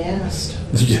anybody asked.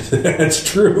 That's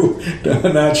true.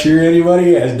 I'm not sure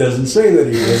anybody has. Doesn't say that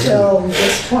he did. Until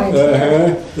this point.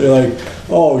 They're like,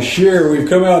 oh, sure, we've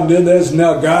come out and did this, and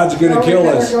now God's going to kill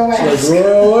us. It's like,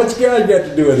 well, what's God got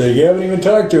to do with it? You haven't even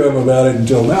talked to him about it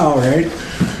until now, right?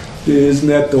 Isn't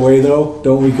that the way, though?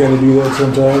 Don't we kind of do that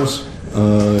sometimes?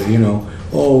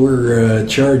 We're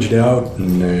charged out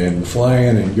and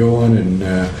flying and going, and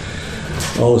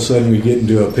all of a sudden we get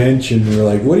into a pinch, and we're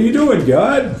like, what are you doing,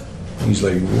 God? And he's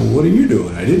like, well, what are you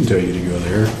doing? I didn't tell you to go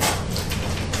there.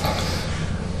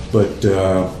 But,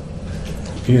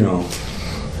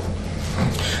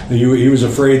 he was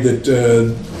afraid that,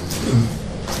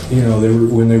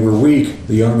 when they were weak,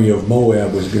 the army of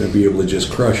Moab was going to be able to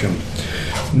just crush them.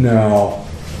 Now,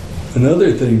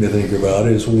 another thing to think about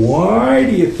is, why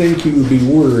do you think he would be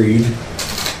worried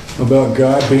about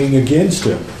God being against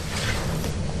him?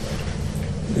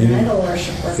 Idol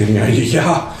worshiper. Yeah,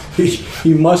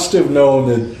 he must have known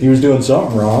that he was doing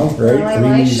something wrong, right? Well,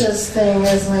 Elisha's thing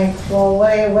is like, well,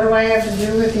 what do I have to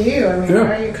do with you? I mean,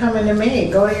 why are you coming to me?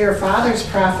 Go to your father's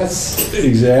prophets.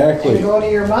 Exactly. And go to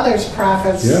your mother's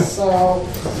prophets. Yeah. So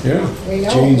we know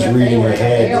Jane's that reading they were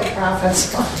ahead. the Baal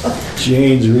prophets.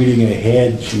 Jane's reading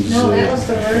ahead. She's No, that was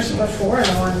the verse before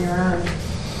the one you're on.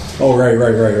 Oh, right,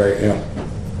 yeah.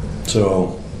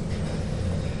 So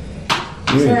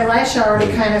Elisha already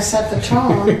kind of set the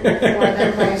tone for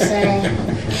them by saying,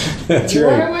 that's what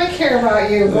right. do I care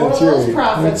about you? Go That's to those right.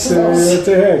 prophets. What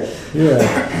the heck?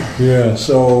 Yeah.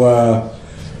 So,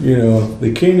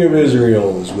 the king of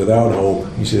Israel is without hope.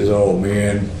 He says, oh,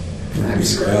 man, I'm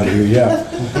screwed. out here. Yeah.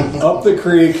 Up the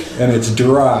creek, and it's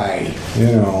dry,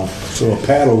 so a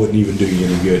paddle wouldn't even do you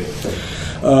any good.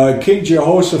 King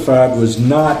Jehoshaphat was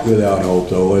not without hope,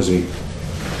 though, was he?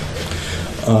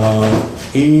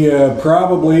 He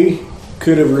probably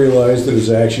could have realized that his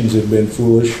actions had been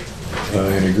foolish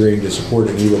in agreeing to support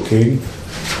an evil king.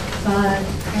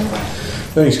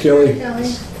 Thanks, Kelly.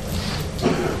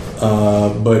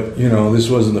 But, this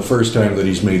wasn't the first time that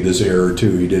he's made this error,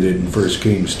 too. He did it in 1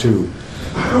 Kings 2.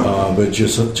 But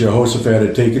Jehoshaphat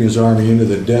had taken his army into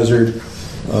the desert,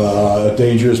 a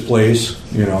dangerous place,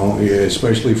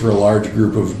 especially for a large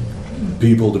group of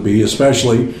people to be,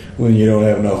 especially when you don't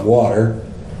have enough water.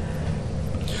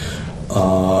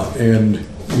 And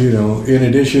In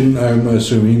addition, I'm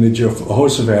assuming that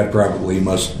Jehoshaphat probably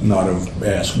must not have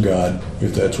asked God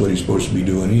if that's what he's supposed to be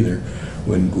doing either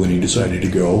when he decided to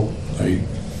go. It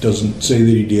doesn't say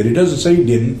that he did. It doesn't say he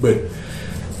didn't, but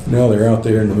now they're out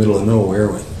there in the middle of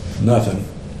nowhere with nothing.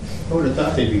 I would have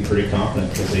thought they'd be pretty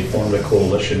confident because they formed a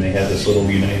coalition. They had this little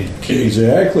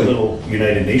little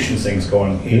United Nations things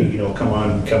going. Hey, come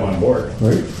on board.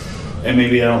 Right. And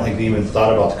maybe I don't think they even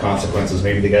thought about the consequences.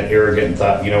 Maybe they got arrogant and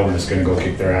thought, we're just going to go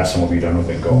kick their ass and we'll be done with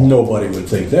it and go. Nobody would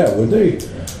think that, would they?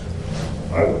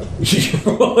 I would.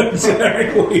 Well,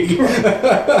 exactly.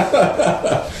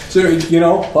 So,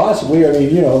 possibly. I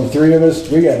mean, the three of us,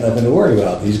 we got nothing to worry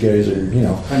about. These guys are,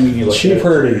 you look sheep at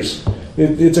herders.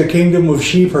 It's a kingdom of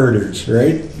sheep herders,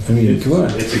 right? I mean, come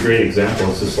on. It's a great example.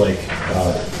 It's just like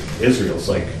Israel's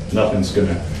like nothing's going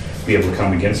to be able to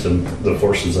come against them. The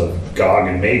forces of Gog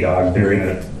and Magog,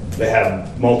 they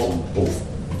have multiple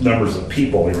numbers of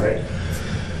people, right?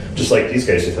 Just like these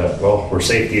guys, they thought, well, we're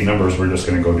safety in numbers, we're just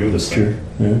going to go do this thing.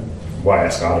 Yeah. Why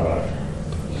ask God about it?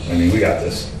 I mean, we got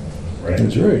this, right?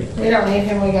 That's right. We don't need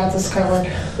him, we got this covered.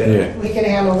 Yeah. We can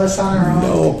handle this on our own.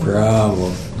 No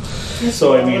problem.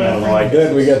 So, I mean, I don't know.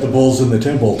 Then we got the bulls in the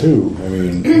temple, too. I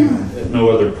mean, At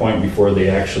no other point before they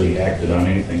actually acted on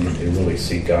anything did they really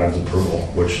seek God's approval,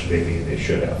 which maybe they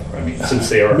should have. I mean, since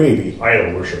they are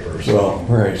idol worshippers. well,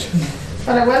 right.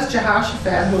 But it was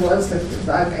Jehoshaphat who was a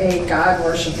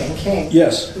God-worshipping king.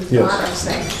 Yes, Who yes. thought of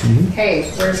saying, hey,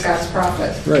 where's God's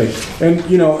prophet? Right. And,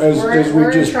 as We're we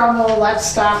in just... trouble, let's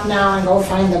stop now and go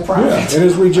find the prophet. Yeah, and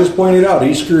as we just pointed out,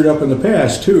 he screwed up in the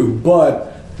past, too. But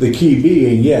the key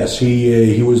being, yes,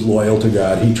 he was loyal to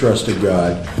God. He trusted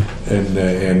God.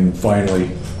 And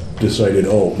finally decided,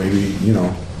 maybe,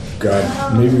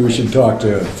 God, maybe we should talk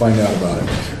to find out about it.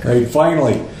 Right?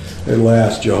 Finally, at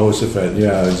last, Jehoshaphat,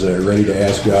 is ready to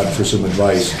ask God for some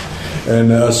advice.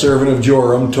 And a servant of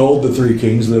Joram told the three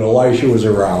kings that Elisha was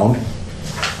around.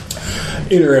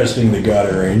 Interesting that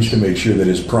God arranged to make sure that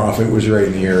his prophet was right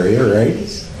in the area, right?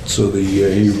 So that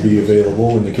he would be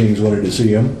available when the kings wanted to see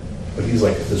him. But he's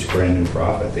like this brand new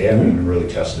prophet. They haven't even really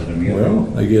tested him yet.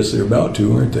 Well, I guess they're about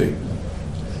to, aren't they?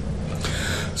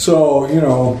 So,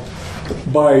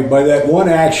 by that one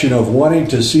action of wanting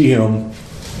to see him,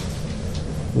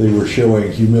 they were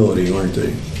showing humility, weren't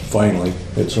they? Finally,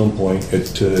 at some point,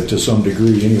 to some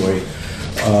degree anyway.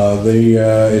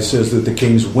 It says that the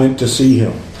kings went to see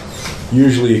him.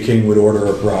 Usually a king would order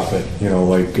a prophet,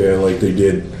 like they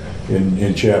did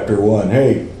in chapter 1.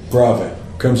 Hey, prophet,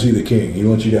 come see the king. He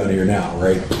wants you down here now,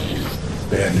 right?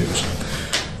 Bad news.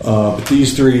 But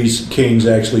these three kings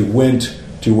actually went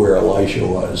to where Elisha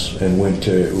was and went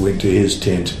to his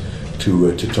tent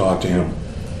to talk to him.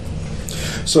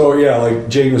 So, like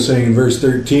Jane was saying in verse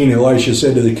 13, Elisha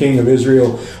said to the king of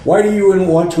Israel, why do you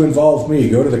want to involve me?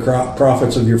 Go to the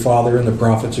prophets of your father and the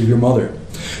prophets of your mother.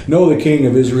 No, the king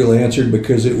of Israel answered,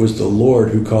 because it was the Lord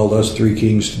who called us three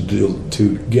kings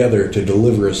together to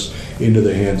deliver us into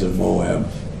the hands of Moab.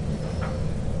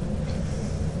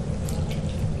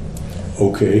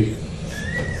 Okay.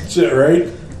 Is that right?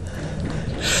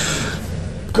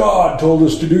 God told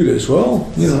us to do this. Well,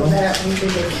 So that we could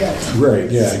get killed. Right,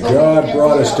 yeah. So God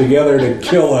brought us together to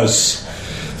kill us.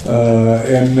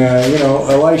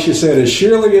 Elisha said, as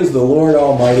surely as the Lord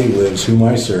Almighty lives, whom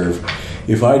I serve,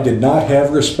 if I did not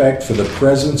have respect for the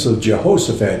presence of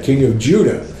Jehoshaphat, king of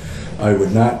Judah, I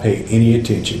would not pay any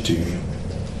attention to you.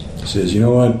 He says, you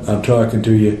know what? I'm talking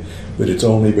to you, but it's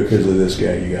only because of this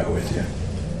guy you got with you.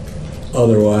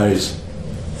 Otherwise,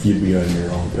 you'd be on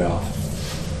your own, pal.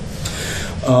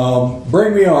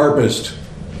 Bring me a harpist.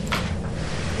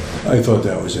 I thought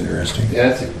that was interesting.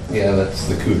 Yeah, that's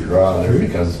the coup de grace there,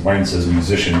 because mine says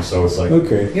musician, so it's like,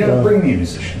 okay, bring me a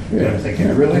musician. Yeah, I'm thinking,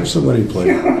 really? Have somebody play.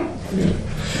 Yeah.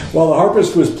 While the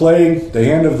harpist was playing, the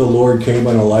hand of the Lord came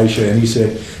on Elisha, and he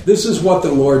said, this is what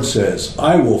the Lord says,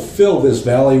 I will fill this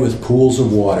valley with pools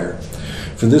of water.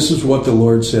 For this is what the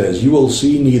Lord says, you will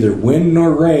see neither wind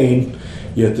nor rain,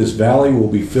 yet this valley will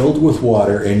be filled with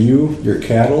water, and you, your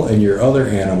cattle, and your other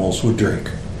animals will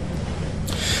drink.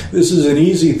 This is an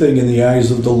easy thing in the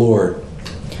eyes of the Lord.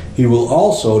 He will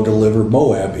also deliver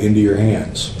Moab into your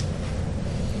hands.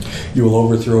 You will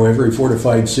overthrow every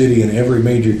fortified city and every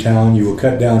major town. You will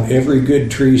cut down every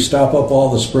good tree, stop up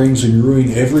all the springs, and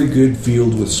ruin every good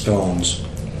field with stones.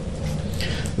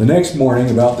 The next morning,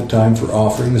 about the time for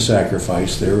offering the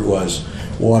sacrifice, there it was,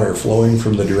 water flowing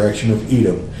from the direction of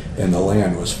Edom, and the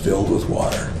land was filled with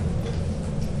water.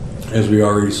 As we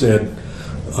already said,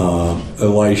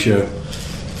 Elisha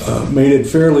made it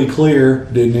fairly clear,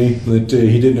 didn't he, that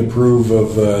he didn't approve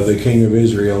of the king of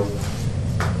Israel.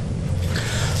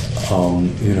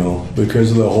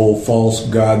 Because of the whole false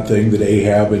god thing that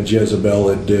Ahab and Jezebel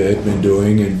had been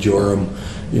doing, and Joram,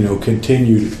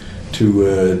 continued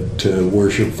to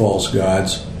worship false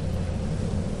gods.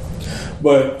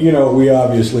 But we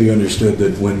obviously understood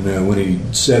that when he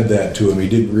said that to him, he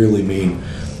didn't really mean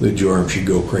that Joram should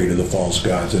go pray to the false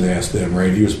gods and ask them.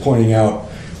 Right? He was pointing out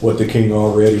what the king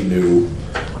already knew,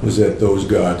 was that those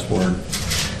gods weren't.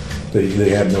 They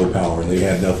had no power. They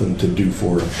had nothing to do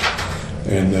for him.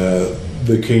 And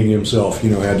the king himself,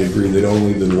 had to agree that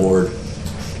only the Lord,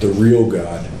 the real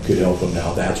God, could help him.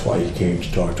 Now that's why he came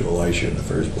to talk to Elisha in the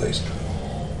first place.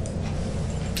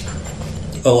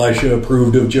 Elisha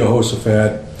approved of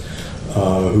Jehoshaphat,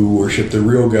 who worshipped the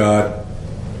real God.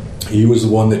 He was the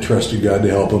one that trusted God to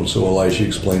help him, so Elisha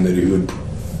explained that he would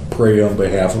pray on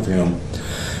behalf of him.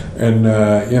 And,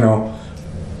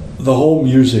 the whole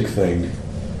music thing.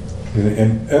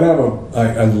 And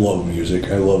I love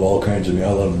music. I love all kinds of music.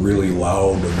 I love really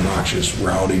loud, obnoxious,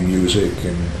 rowdy music.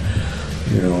 And,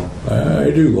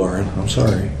 I do, Lauren. I'm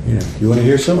sorry. You want to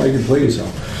hear some? I can play you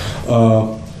some.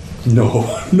 No,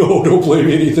 don't play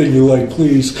me anything you like,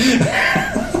 please.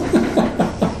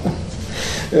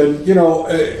 And,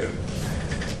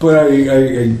 but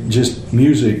I just,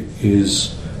 music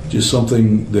is just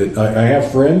something that I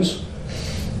have friends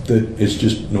that it's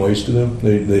just noise to them.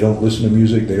 They don't listen to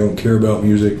music. They don't care about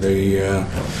music.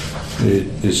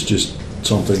 It's just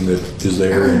something that is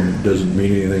there and doesn't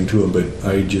mean anything to them. But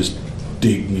I just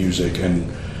dig music,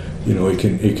 and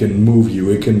it can move you.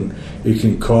 It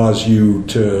can cause you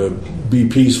to be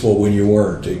peaceful when you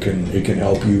weren't. It can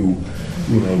help you,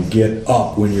 get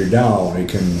up when you're down. It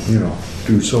can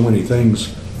do so many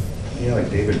things. Yeah,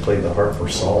 like David played the harp for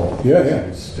Saul. Yeah.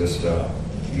 It's just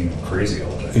crazy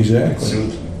all the time.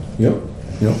 Exactly. Yep.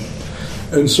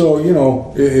 And so,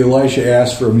 Elisha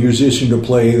asked for a musician to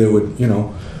play that would,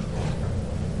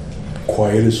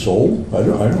 quiet his soul. I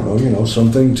don't know,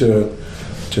 something to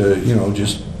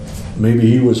just maybe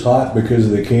he was hot because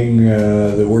the king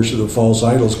that worshipped the false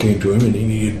idols came to him, and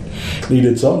he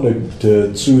needed something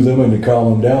to soothe him and to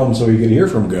calm him down so he could hear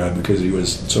from God because he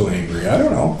was so angry. I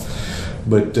don't know.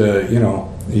 But,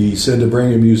 he said to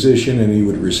bring a musician and he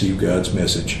would receive God's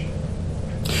message.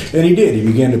 And he did. He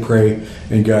began to pray,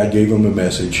 and God gave him a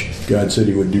message. God said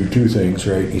he would do two things,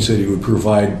 right? He said he would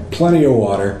provide plenty of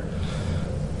water,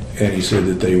 and he said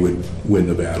that they would win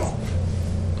the battle.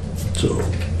 So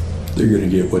they're going to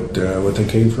get what they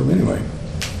came from anyway.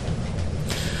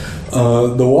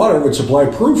 The water would supply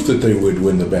proof that they would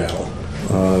win the battle.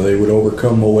 They would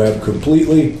overcome Moab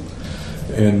completely,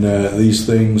 and these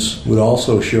things would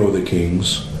also show the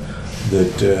kings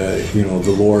that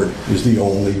the Lord is the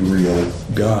only real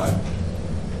God.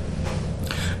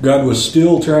 God was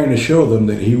still trying to show them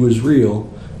that He was real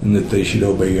and that they should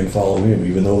obey and follow Him,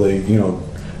 even though they,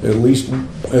 at least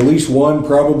one,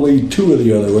 probably two of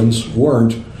the other ones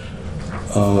weren't.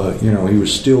 He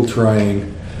was still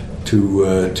trying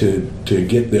to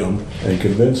get them and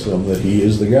convince them that He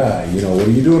is the guy. What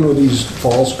are you doing with these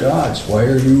false gods? Why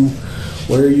are you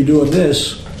doing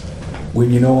this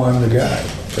when you know I'm the guy?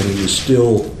 And he was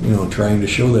still, trying to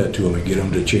show that to them and get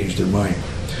them to change their mind.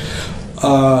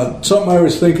 Something I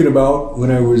was thinking about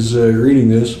when I was reading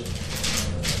this,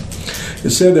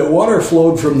 it said that water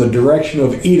flowed from the direction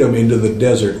of Edom into the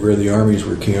desert where the armies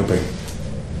were camping.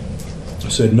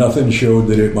 It said nothing showed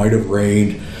that it might have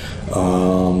rained.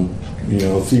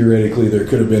 Theoretically there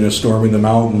could have been a storm in the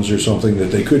mountains or something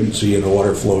that they couldn't see and the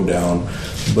water flowed down.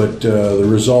 But the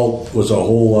result was a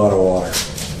whole lot of water.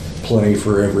 Plenty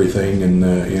for everything, and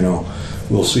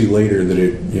we'll see later that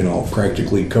it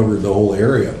practically covered the whole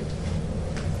area.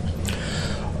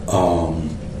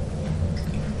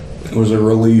 It was a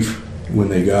relief when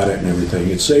they got it and everything.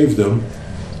 It saved them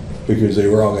because they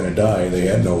were all going to die. They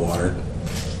had no water.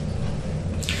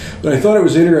 But I thought it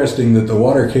was interesting that the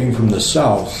water came from the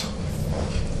south,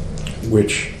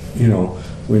 which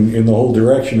when in the whole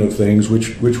direction of things,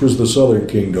 which was the southern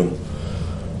kingdom.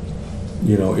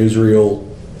 Israel.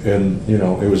 And,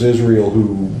 it was Israel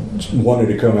who wanted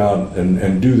to come out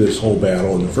and do this whole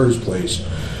battle in the first place.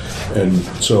 And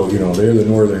so, they're the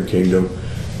northern kingdom.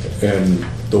 And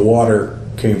the water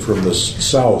came from the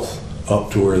south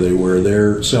up to where they were.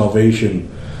 Their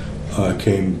salvation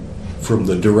came from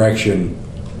the direction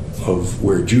of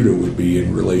where Judah would be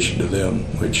in relation to them,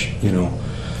 which,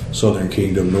 southern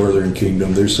kingdom, northern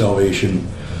kingdom, their salvation.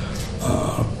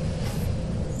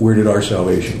 Where did our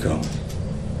salvation come?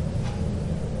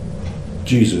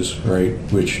 Jesus, right,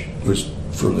 which was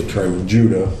from the tribe of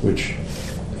Judah, which,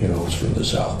 is from the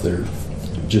south. They're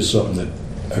just something that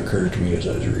occurred to me as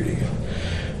I was reading it.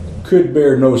 Could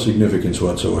bear no significance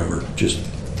whatsoever. Just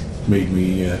made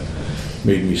me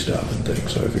made me stop and think,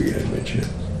 so I figured I'd mention it.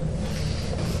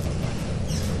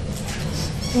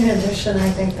 In addition, I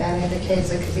think that indicates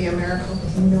it could be a miracle.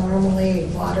 Normally,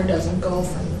 water doesn't go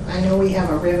from, I know we have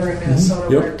a river in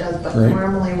Minnesota Yep. where it does, but Right.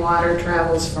 normally water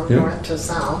travels from Yep. north to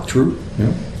south True, yeah.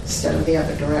 instead of the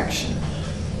other direction.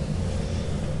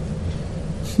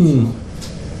 Yeah.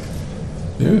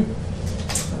 I don't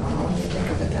know when you think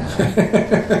of it that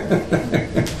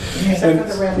way. Here's And,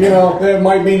 another red you know, letter. it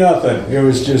might be nothing. It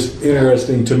was just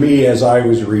interesting to me as I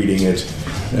was reading it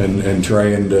and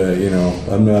trying to, you know,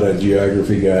 I'm not a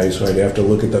geography guy, so I'd have to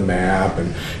look at the map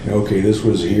and, you know, okay, this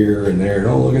was here and there. And,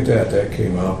 oh, look at that. That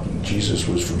came up. And Jesus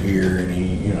was from here. And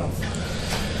he, you know,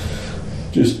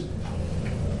 just,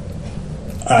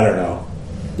 I don't know.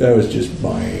 That was just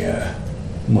my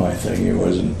thing. It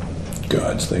wasn't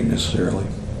God's thing necessarily.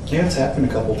 Yeah, it's happened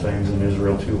a couple times in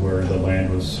Israel too, where the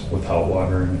land was without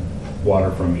water and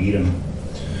water from Edom.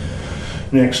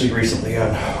 And actually, recently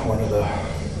on one of the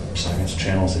science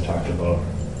channels, they talked about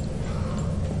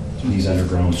these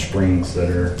underground springs that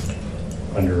are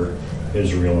under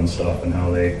Israel and stuff, and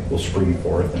how they will spring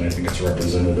forth. And I think it's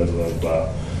representative of,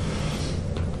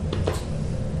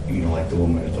 you know, like the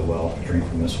woman at the well, drink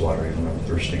from this water, you'll never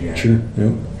thirst again. Sure,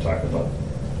 yeah. Talk about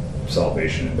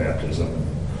salvation and baptism.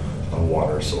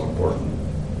 Water is so important.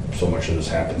 So much of this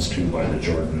happens too by the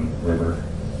Jordan River.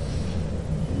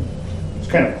 It's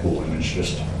kind of a cool image,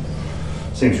 just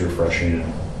seems refreshing.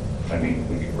 And I mean,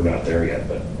 we're not there yet,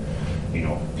 but you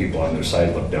know, people on their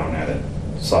side looked down at it,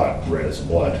 saw it red as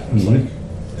blood. It's Mhm.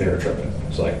 like they were tripping.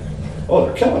 It's like, oh,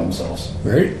 they're killing themselves.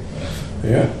 Right?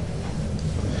 Yeah.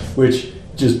 Which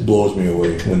just blows me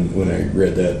away when I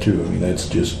read that too. I mean, that's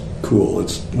just cool.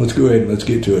 Let's go ahead and let's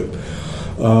get to it.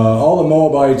 All the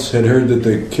Moabites had heard that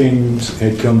the kings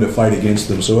had come to fight against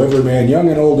them. So every man, young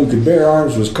and old, who could bear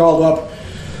arms was called up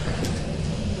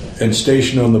and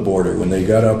stationed on the border. When they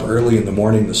got up early in the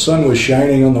morning, the sun was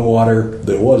shining on the water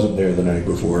that wasn't there the night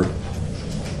before.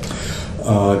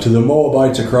 To the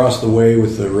Moabites across the way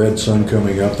with the red sun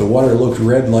coming up, the water looked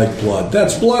red like blood.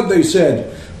 That's blood, they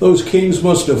said. Those kings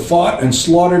must have fought and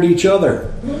slaughtered each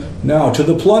other. Now, to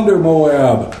the plunder,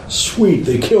 Moab. Sweet,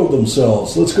 they killed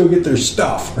themselves. Let's go get their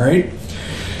stuff, right?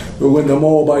 But when the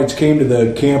Moabites came to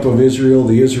the camp of Israel,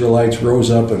 the Israelites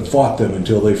rose up and fought them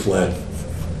until they fled.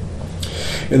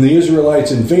 And the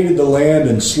Israelites invaded the land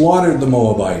and slaughtered the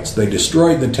Moabites. They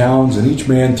destroyed the towns, and each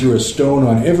man threw a stone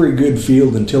on every good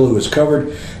field until it was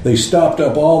covered. They stopped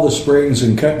up all the springs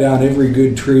and cut down every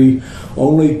good tree.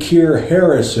 Only Kir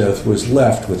Hareseth was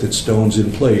left with its stones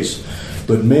in place.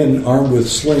 But men armed with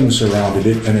slings surrounded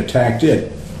it and attacked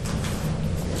it.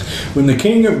 When the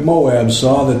king of Moab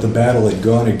saw that the battle had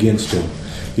gone against him,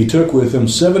 he took with him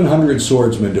 700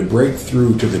 swordsmen to break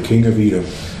through to the king of Edom,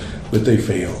 but they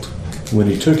failed. Then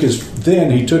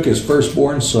he took his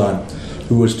firstborn son,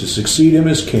 who was to succeed him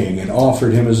as king, and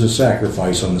offered him as a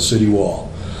sacrifice on the city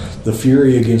wall. The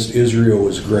fury against Israel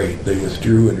was great. They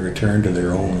withdrew and returned to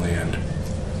their own land.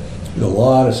 There's a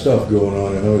lot of stuff going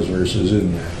on in those verses,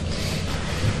 isn't there?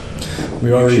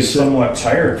 We already She's said. somewhat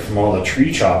tired from all the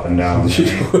tree chopping down. They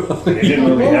didn't really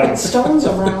Moving have. stones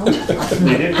around.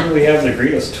 They didn't really have the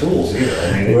greatest tools either.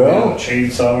 I mean, they didn't Well, have a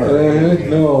chainsaw or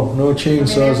no I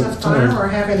chainsaws mean, as at a the time. farmer,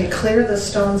 having to clear the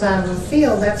stones out of the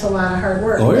field, that's a lot of hard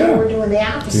work. Oh, yeah. They were doing the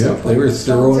opposite. Yep, they putting were the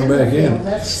stones throwing the them back in. field.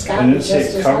 That's got to And be it's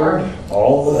just they as covered hard.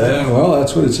 all the. Well,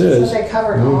 that's what it So says. they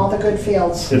covered all the good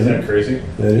fields. Isn't that crazy?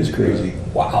 That is crazy.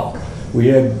 Wow. We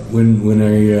had when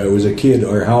I was a kid,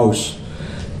 our house,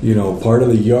 you know, part of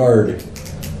the yard.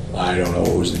 I don't know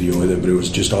what was the deal with it, but it was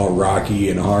just all rocky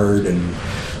and hard,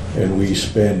 and we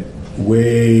spent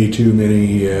way too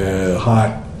many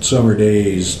hot summer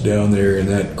days down there in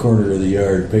that corner of the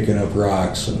yard picking up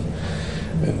rocks and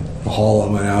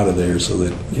hauling them out of there so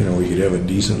that, you know, we could have a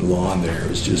decent lawn there. It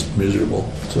was just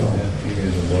miserable. So Yeah, you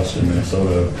guys are blessed in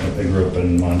Minnesota. I grew up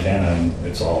in Montana, and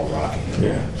it's all rocky.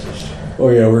 yeah. Oh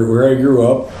yeah, where I grew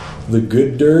up, the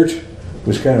good dirt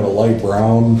was kind of a light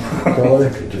brown color.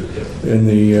 And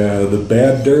the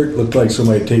bad dirt looked like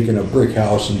somebody had taken a brick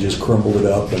house and just crumbled it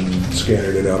up and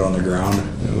scattered it out on the ground.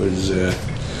 It was a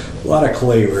lot of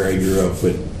clay where I grew up,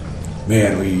 but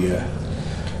man, we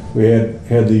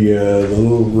had the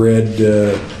little red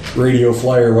radio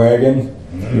flyer wagon,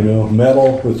 you know,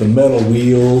 metal with the metal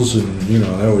wheels, and you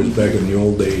know that was back in the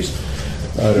old days.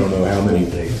 I don't know how many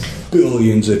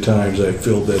billions of times I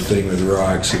filled that thing with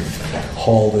rocks and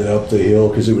hauled it up the hill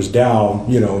because it was down,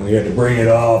 you know, and we had to bring it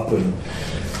up and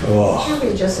oh. It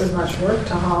would be just as much work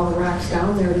to haul the rocks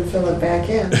down there to fill it back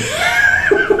in.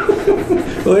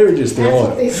 Well, they were just That's what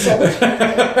throwing. they said.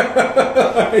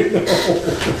 I know.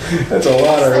 That's a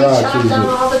lot of They rocks. chopped Isn't down it?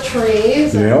 all the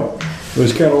trees. And Yep. It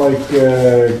was kind of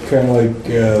like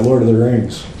Lord of the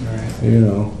Rings. Right. You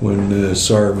know, when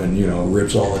Saruman, you know,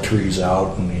 rips all the trees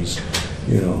out and he's,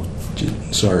 you know,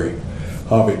 sorry,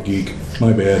 Hobbit geek,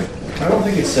 my bad. I don't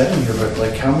think it's said in here, but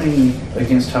like how many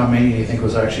do you think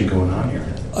was actually going on here?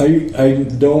 I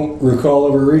don't recall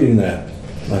ever reading that.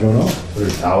 I don't know. Were there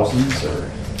thousands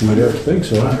or You'd have to think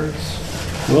so. hundreds?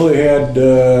 Well, they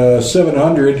had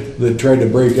 700 that tried to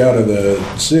break out of the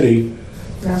city.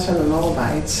 That's for the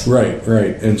Moabites. Right.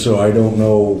 And so I don't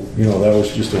know, you know, that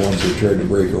was just the ones that tried to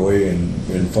break away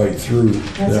and fight through.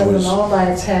 And so the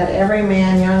Moabites had every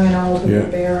man, young and old, who Yeah.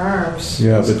 could bear arms.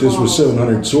 Yeah, but this was called-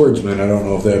 700 swordsmen. I don't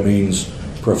know if that means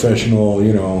professional,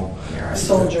 you know, You're a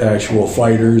soldier. actual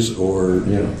fighters or,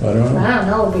 you know, I don't know. I don't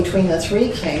know between the three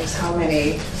kings how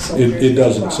many soldiers. It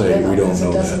doesn't they brought say. with We them, don't 'cause know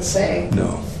It that. doesn't say.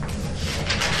 No.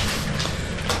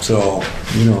 So,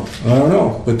 you know, I don't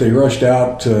know. But they rushed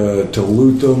out to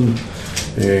loot them,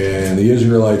 and the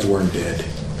Israelites weren't dead.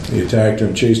 They attacked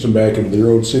them, chased them back into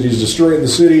their own cities, destroyed the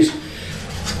cities,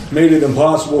 made it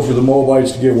impossible for the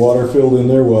Moabites to get water filled in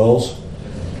their wells.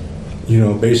 You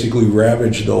know, basically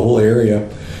ravaged the whole area.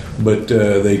 But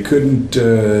they couldn't,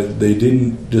 they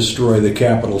didn't destroy the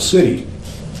capital city,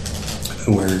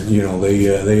 where, you know,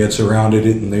 they had surrounded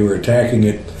it and they were attacking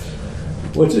it.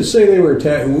 What's it say they were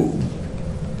attacking?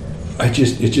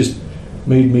 It just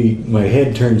made my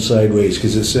head turn sideways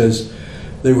because it says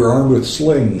they were armed with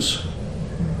slings.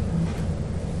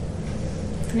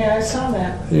 Yeah, I saw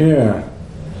that. Yeah.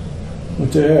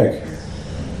 What the heck?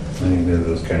 I think they're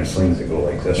those kind of slings that go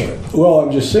like this, right? Well,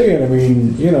 I'm just saying. I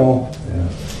mean, you know, Yeah.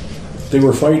 they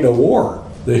were fighting a war.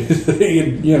 They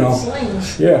you know,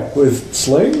 Slings. yeah, with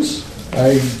slings.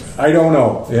 I don't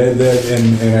know,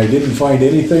 and I didn't find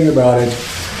anything about it.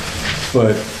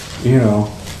 But you know,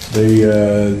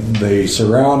 they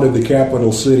surrounded the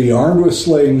capital city armed with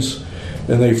slings,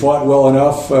 and they fought well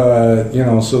enough, you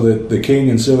know, so that the king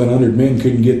and 700 men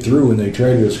couldn't get through when they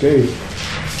tried to escape.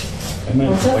 And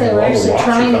then, Well, so like, they were all the actually rocks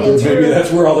trying to are get coming Maybe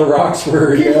that's where all the rocks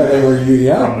were. Yeah, they were.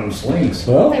 Yeah. from them slings.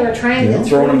 Well, They were trying to yeah. get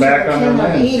Throwing through them back to the on king their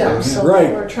of lands, Edom, yeah. so Right,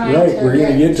 they were trying right. to We're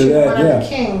going to get to one that. of Yeah. the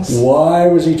kings. Why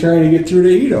was he trying to get through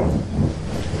to Edom?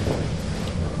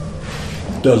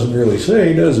 Doesn't really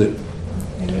say, does it?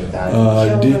 And you thought he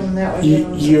killed them, that would give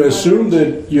them You some assume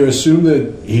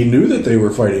that he knew that they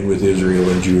were fighting with Israel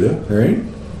and Judah, right?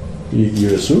 You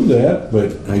assume that,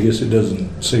 but I guess it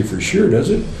doesn't say for sure, does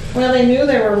it? Well, they knew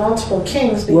there were multiple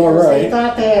kings because Well, right. they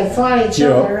thought they had fought each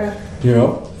Yeah. other. You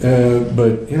know,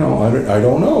 but you know, I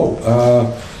don't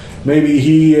know. Maybe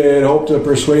he had hoped to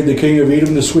persuade the king of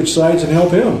Edom to switch sides and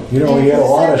help him. You know, he had a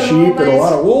lot of sheep and a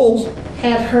lot of wolves.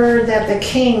 Had heard that the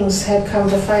kings had come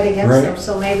to fight against Right. them,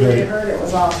 so maybe they Right. heard it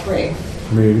was all three.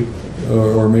 Maybe,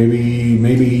 or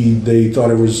maybe they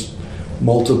thought it was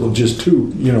multiple, just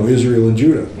two. You know, Israel and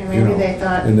Judah. And maybe you know, they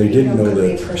thought and they didn't Edom know could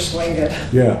that. be persuaded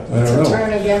Yeah, I don't to know.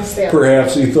 turn against them.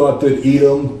 Perhaps he thought that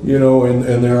Edom, you know,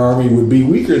 and their army would be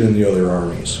weaker than the other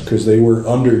armies because they were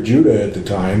under Judah at the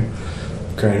time,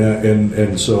 kind of,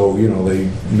 and so you know they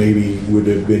maybe would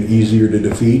have been easier to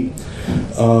defeat,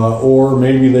 or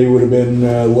maybe they would have been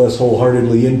less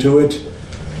wholeheartedly into it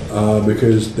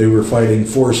because they were fighting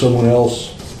for someone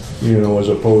else, you know, as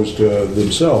opposed to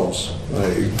themselves,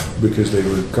 because they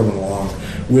were coming along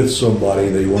with somebody.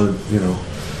 They weren't, you know.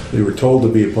 They were told to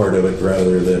be a part of it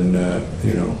rather than,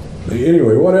 you know.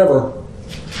 Anyway, whatever.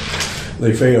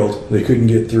 They failed. They couldn't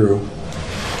get through.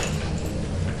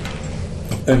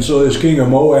 And so this king of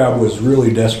Moab was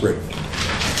really desperate.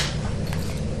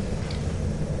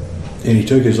 And he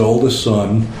took his oldest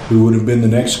son, who would have been the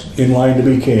next in line to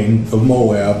be king of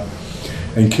Moab,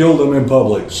 and killed him in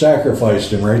public,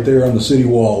 sacrificed him right there on the city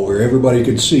wall where everybody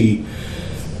could see,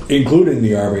 including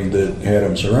the army that had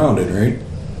him surrounded, right?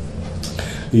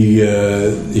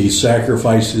 He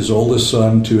sacrificed his oldest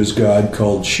son to his god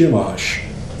called Shamash.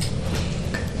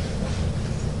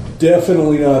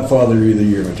 Definitely not Father of the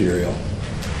Year material.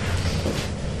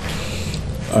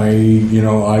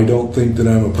 I don't think that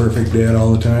I'm a perfect dad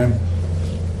all the time,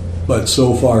 but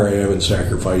so far I haven't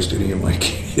sacrificed any of my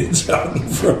kids out in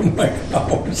front of my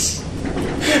house.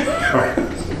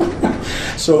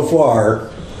 So far.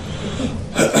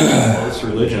 Well, this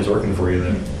religion is working for you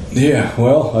then. Yeah,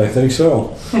 well, I think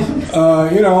so.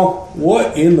 You know,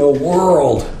 what in the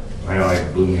world? I know,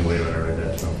 it blew me away when I read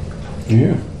that. So.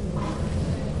 Yeah.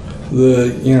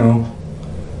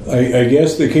 I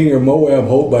guess the king of Moab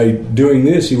hoped by doing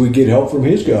this he would get help from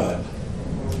his god.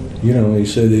 You know, he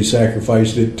said he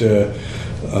sacrificed it to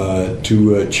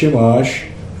Chemosh,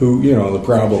 who, you know, the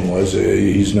problem was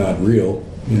he's not real.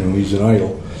 You know, he's an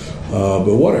idol.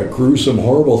 But what a gruesome,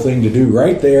 horrible thing to do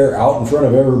right there out in front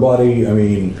of everybody. I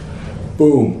mean,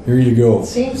 boom, here you go.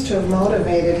 Seems to have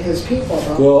motivated his people,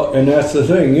 though. Well, and that's the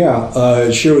thing, yeah.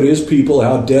 It showed his people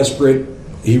how desperate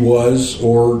he was,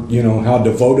 or, you know, how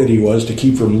devoted he was to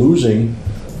keep from losing.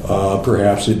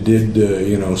 Perhaps it did,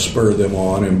 you know, spur them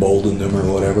on, embolden them, or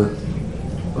whatever.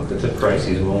 Look at the price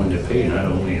he's willing to pay, not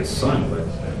only his son, but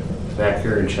back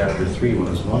here in chapter 3, when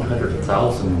it was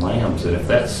 100,000 lambs, and if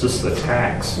that's just the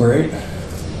tax, Right?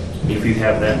 if you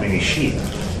have that many sheep,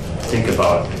 think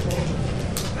about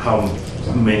how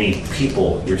many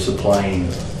people you're supplying.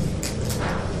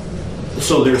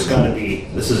 So there's got to be,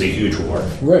 this is a huge war.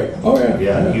 Right. Oh, yeah.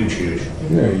 Yeah, huge.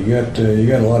 Yeah, you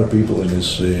got a lot of people in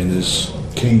this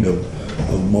kingdom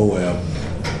of Moab.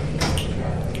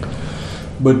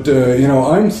 But you know,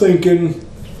 I'm thinking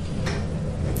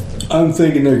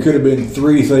there could have been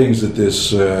three things that this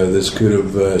could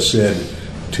have said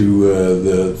to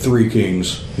the three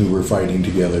kings who were fighting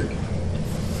together.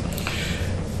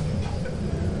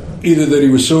 Either that he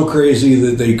was so crazy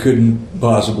that they couldn't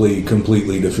possibly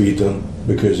completely defeat them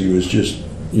because he was just,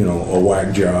 you know, a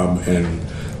whack job, and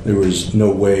there was no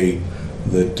way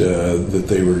that that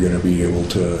they were going to be able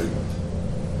to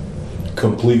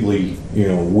completely, you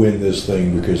know, win this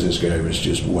thing because this guy was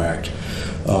just whacked.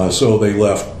 So they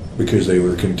left because they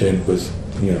were content with,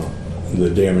 you know,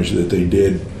 the damage that they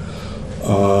did.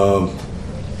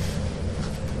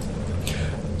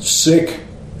 Sick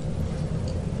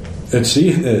at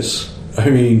seeing this. I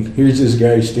mean, here's this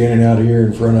guy standing out here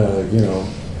in front of, you know,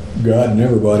 God and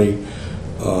everybody,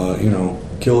 you know,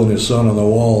 killing his son on the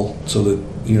wall so that,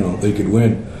 you know, they could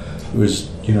win. It was,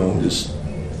 you know, this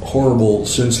horrible,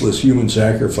 senseless human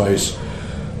sacrifice.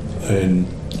 And,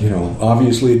 you know,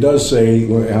 obviously it does say,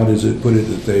 how does it put it,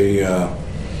 that they, let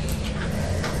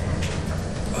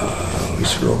me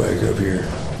scroll back up here.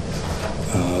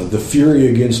 The fury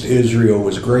against Israel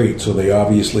was great, so they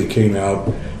obviously came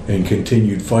out and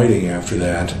continued fighting after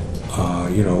that.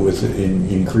 You know, with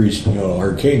increased, you know,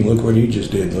 our king, look what he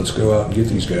just did. Let's go out and get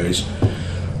these guys.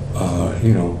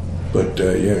 You know, but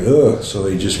yeah, so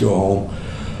they just go home.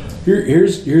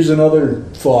 Here's another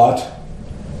thought.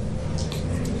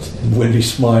 Wendy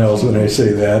smiles when I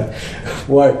say that.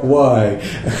 Why?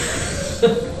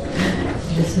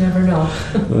 Just never know.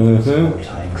 Uh-huh.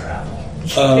 Time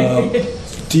travel.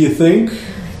 Do you think?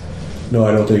 No,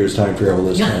 I don't think it was time travel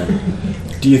this time.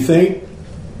 Do you think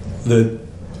that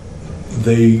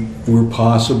they were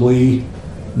possibly,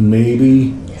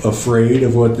 maybe, afraid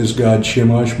of what this god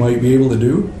Chemosh might be able to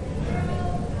do?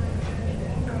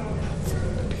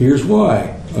 Here's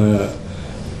why.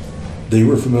 They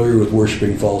were familiar with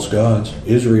worshiping false gods.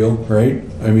 Israel, right?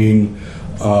 I mean,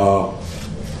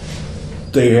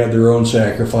 they had their own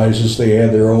sacrifices. They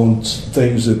had their own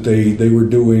things that they were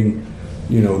doing,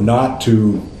 you know, not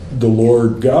to the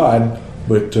Lord God,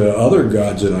 but other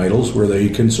gods and idols. Were they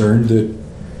concerned that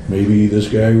maybe this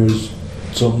guy was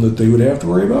something that they would have to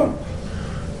worry about?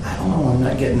 I don't know, I'm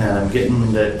not getting that. I'm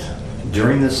getting that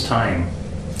during this time,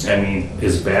 I mean,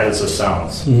 as bad as it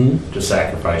sounds, to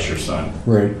sacrifice your son,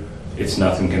 Right. it's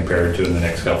nothing compared to in the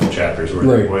next couple chapters where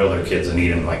Right. they boil their kids and eat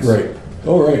them like Right.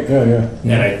 Oh, right. Yeah.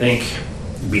 And I think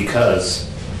because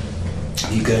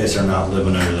you guys are not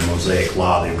living under the Mosaic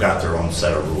law, they've got their own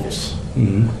set of rules.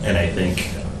 And I think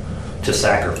to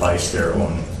sacrifice their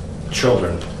own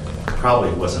children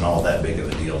probably wasn't all that big of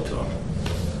a deal to them.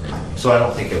 So I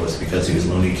don't think it was because he was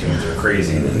Looney Tunes or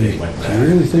crazy that they went Do back. you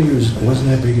really think it wasn't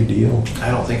that big a deal? I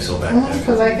don't think so back then.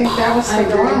 Because I think that was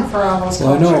the norm for all those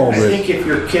Well, I know, cultures. I think if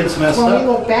your kids messed When we up,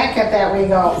 look back at that, we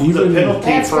go, Even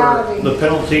That's gotta be- the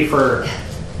penalty for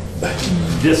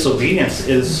disobedience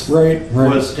is Right.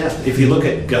 was death. If you look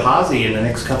at Gehazi in the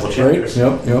next couple of Right. chapters,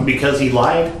 Yep. because he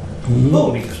lied,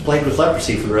 boom, he was plagued with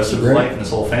leprosy for the rest of his Right. life and his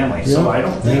whole family. So Yeah. I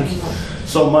don't think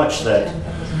so much that,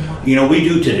 you know, we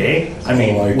do today. I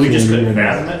mean, Oh, I we just can't couldn't even-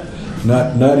 fathom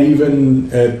it. Not even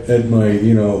at my,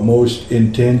 you know, most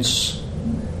intense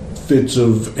fits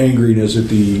of angriness at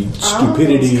the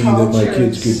stupidity that my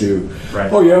kids could do. Right.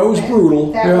 Oh yeah, it was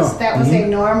brutal. That Yeah. was a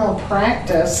normal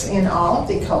practice in all of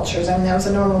the cultures. I mean, that was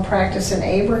a normal practice in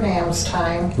Abraham's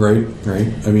time. Right.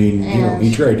 I mean, you know, And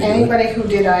he tried to do anybody it. who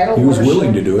did idol He was worship,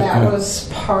 willing to do it, that yeah. was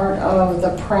part of the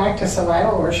practice of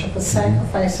idol worship, was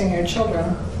sacrificing your children,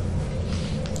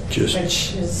 Just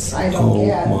which is, I don't Oh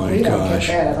get. my We don't gosh.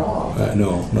 get that at all.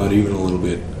 no, not even a little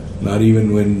bit. Not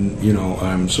even when, you know,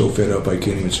 I'm so fed up I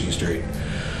can't even see straight.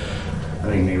 I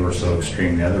think they were so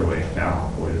extreme the other way now,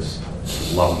 was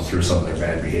love them through some of their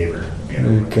bad behavior. You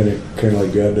know? Kind of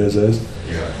like God does us.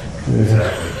 Yeah,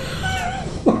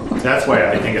 exactly. That's why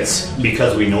I think it's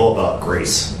because we know about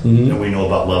grace and we know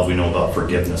about love, we know about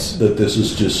forgiveness. That this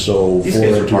is just so These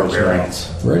guys are foreign to us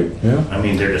barbarians. now. Right, yeah. I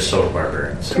mean, they're just so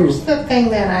barbarians. Here's the thing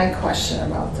that I question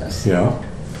about this. Yeah.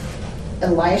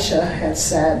 Elisha had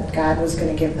said God was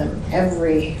going to give them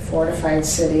every fortified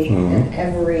city and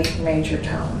every major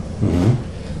town.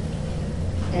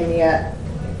 And yet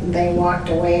they walked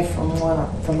away from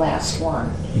the last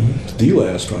one. The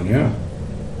last one, yeah.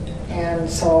 And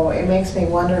so it makes me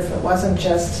wonder if it wasn't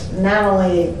just not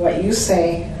only what you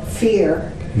say,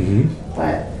 fear,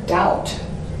 but doubt.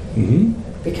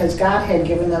 Because God had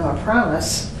given them a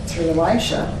promise through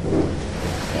Elisha.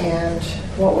 And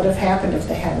what would have happened if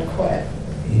they hadn't quit?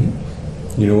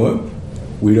 You know what?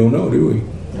 We don't know, do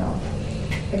we? No.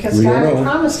 Because We God don't had know.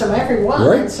 promised them every one.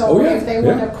 Right. And so Oh, yeah. if they would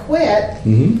Yeah. have quit,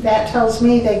 that tells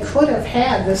me they could have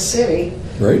had this city.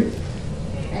 Right?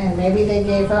 And maybe they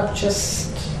gave up just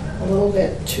a little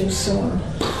bit too soon.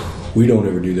 We don't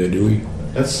ever do that, do we?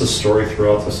 That's the story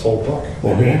throughout this whole book.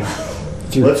 Okay.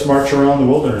 Let's march around the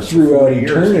wilderness for Throughout 40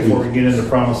 years eternity. before we get into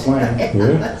promised land.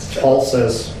 Yeah. That's true. Paul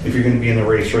says, if you're going to be in the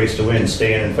race to win,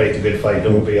 stay in and fight the good fight.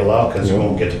 Don't bail out because you Yeah.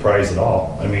 won't get the prize at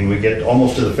all. I mean, we get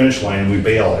almost to the finish line and we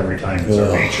bail every time. It's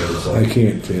our nature. It's I like,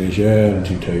 can't finish. I'm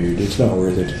too tired. It's not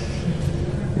worth it.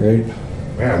 Right?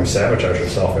 yeah, we sabotage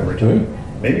ourselves every time.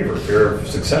 Maybe for fear of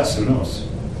success. Who knows?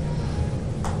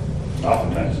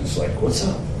 Oftentimes it's like, what's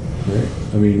up? Right?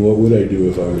 I mean, what would I do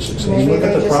if I was successful? Maybe Look at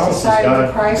they the just promises. decided God-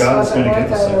 the price God is wasn't gonna worth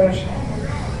give us it, or everything.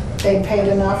 they'd paid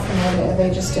enough and they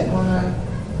just didn't want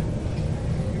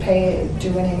to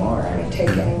do any more. I mean, take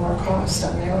any more cost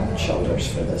on their own shoulders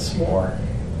for this war.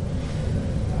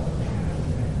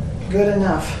 Good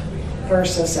enough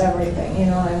versus everything, you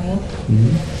know what I mean?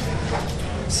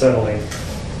 Settling.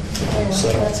 Yeah,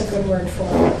 that's a good word for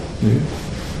it.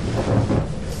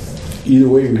 Either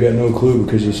way, we got no clue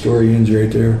because the story ends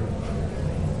right there.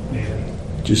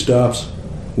 Just stops.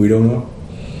 We don't know.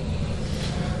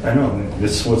 I know.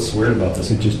 This is what's weird about this.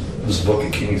 This book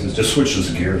of Kings. It just switches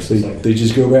gears. It's like, They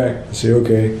just go back and say,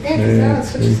 okay. Yeah, 'cause now it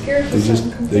switches gears to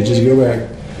something They just go back.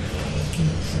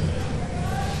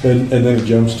 And then it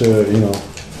jumps to,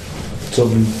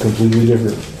 something completely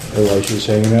different. Elisha's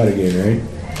hanging out again, right?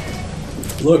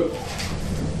 Look,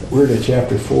 we're at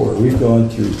chapter 4. We've gone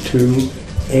through 2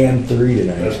 and 3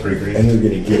 tonight. That's pretty great. And we're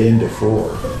going to get into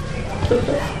 4.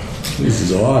 This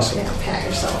is awesome. Yeah, pat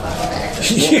yourself on the back.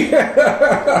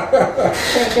 Yeah.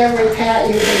 Take every pat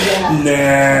you can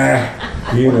get.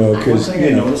 Nah. one Because, thing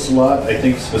I noticed a lot, I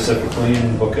think specifically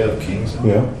in the book of Kings,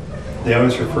 yeah. they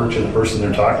always refer to the person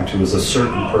they're talking to as a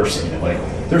certain person. Like,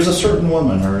 there's a certain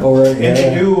woman, or Oh, right, and yeah.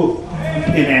 they do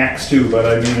in Acts too. But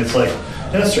I mean, it's like,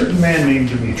 and a certain man named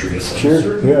Demetrius. and a Sure,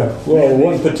 certain yeah. Well, man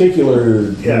one named-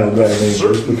 particular Yeah, guy named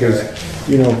certain this because, guy.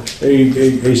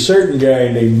 a certain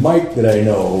guy named Mike that I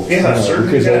know, Yeah, a certain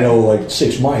because guy. I know like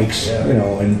 6 Mikes, Yeah.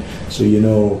 and so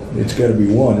it's got to be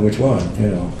one. Which one,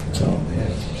 So Yeah,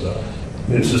 so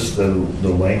it's just the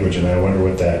language, and I wonder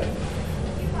what that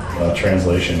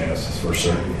translation is for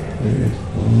certain.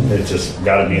 It's just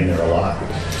got to be in there a lot.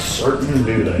 Certain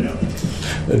dude I know.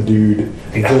 a dude,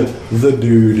 Yeah. the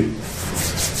dude.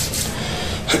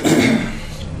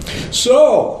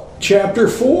 So, chapter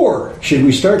 4. Should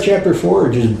we start chapter 4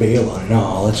 or just bail on it?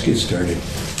 No, let's get started.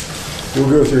 We'll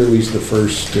go through at least the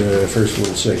first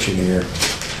little section here.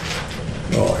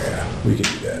 Oh yeah, we can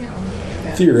do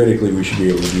that. Theoretically, we should be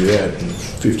able to do that in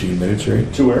 15 minutes,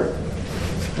 right? To where?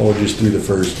 Or just through the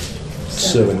first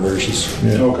 7 verses.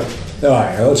 Yeah. Okay. All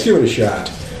right, let's give it a shot.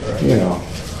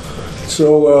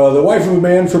 So the wife of a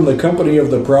man from the company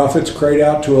of the prophets cried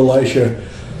out to Elisha,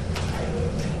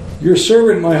 "Your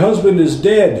servant, my husband, is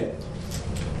dead."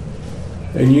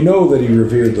 And you know that he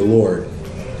revered the Lord.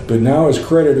 But now his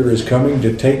creditor is coming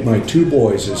to take my 2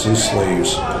 boys as his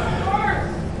slaves.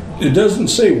 It doesn't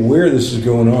say where this is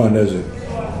going on, does it?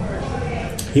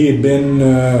 He had been,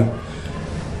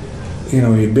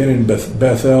 he'd been in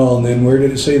Bethel, and then where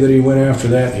did it say that he went after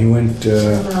that? He went,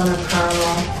 Mount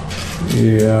Carmel.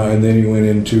 yeah, and then he went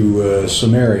into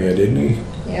Samaria, didn't he?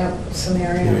 Yep,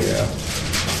 Samaria. Yeah.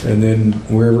 And then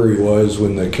wherever he was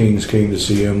when the kings came to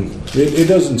see him, it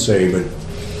doesn't say, but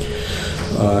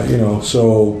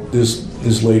so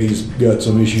this lady's got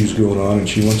some issues going on and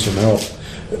she wants some help.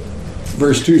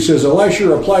 Verse 2 says, Elisha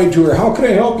replied to her, "How can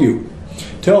I help you?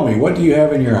 Tell me, what do you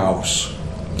have in your house?"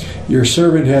 "Your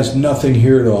servant has nothing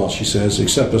here at all," she says,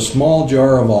 "except a small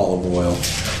jar of olive oil."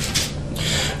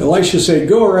 Elisha said,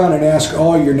 "Go around and ask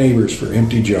all your neighbors for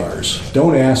empty jars.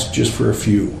 Don't ask just for a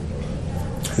few.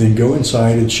 Then go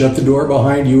inside and shut the door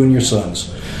behind you and your sons.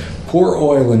 Pour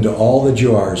oil into all the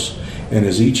jars, and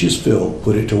as each is filled,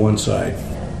 put it to one side.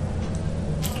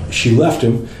 she left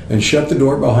him and shut the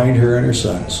door behind her and her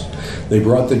sons. They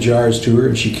brought the jars to her,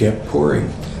 and she kept pouring.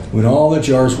 When all the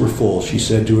jars were full, she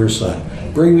said to her son,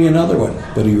 "Bring me another one."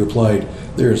 But he replied,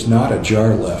 "There is not a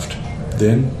jar left."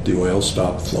 Then the oil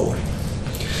stopped flowing.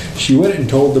 She went and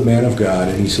told the man of God,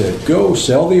 and he said, "Go,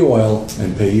 sell the oil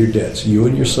and pay your debts. You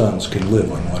and your sons can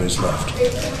live on what is left."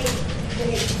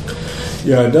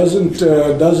 Yeah, it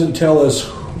doesn't tell us,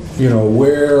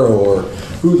 where or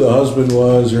who the husband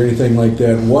was or anything like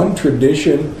that. One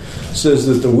tradition says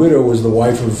that the widow was the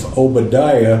wife of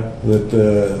Obadiah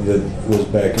that was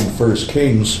back in 1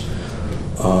 Kings,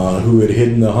 who had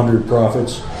hidden the 100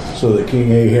 prophets so that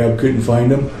King Ahab couldn't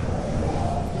find them.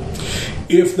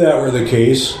 If that were the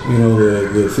case,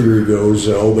 the theory goes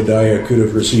Obadiah could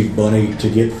have received money to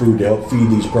get food to help feed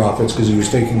these prophets because he was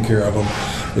taking care of them,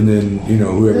 and then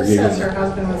whoever This gave says him her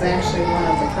husband was actually one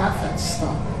of the prophets,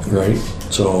 though. right.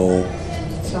 So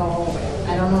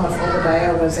I don't know if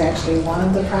Obadiah was actually one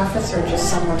of the prophets or just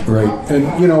someone. right,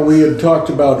 and we had talked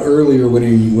about earlier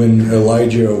when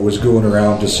Elijah was going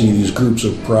around to see these groups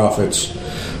of prophets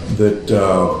that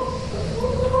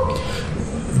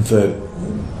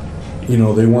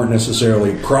they weren't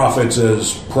necessarily prophets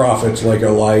as prophets like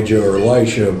Elijah or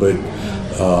Elisha, but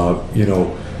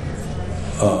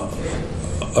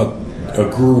a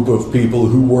group of people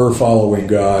who were following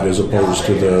God as opposed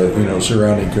to the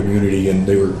surrounding community, and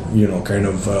they were kind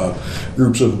of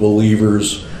groups of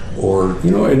believers, or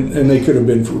and they could have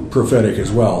been prophetic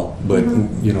as well, but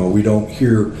we don't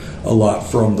hear a lot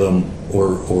from them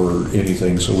or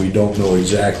anything, so we don't know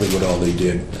exactly what all they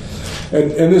did.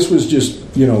 And this was just,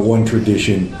 one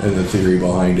tradition and the theory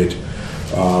behind it.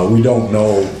 We don't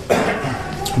know,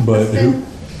 but who?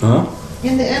 Huh?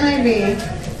 In the NIV,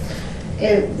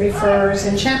 it refers,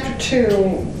 in chapter 2,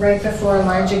 right before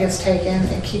Elijah gets taken,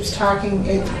 it keeps talking,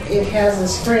 it has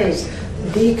this phrase,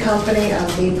 the company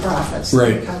of the prophets.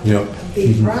 Right, The company yep. of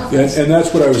the prophets. And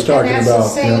that's what I was talking and about.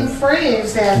 that's the same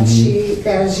phrase that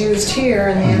that is used here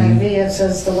in the NIV. It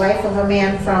says, the wife of a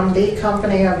man from the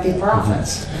company of the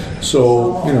prophets.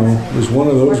 So, it was one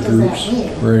of those What does groups. that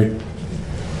mean? Right.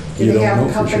 Do You they don't have know a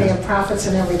for company sure. of prophets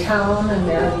in every town, and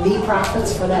they're the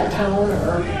prophets for that town?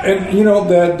 Or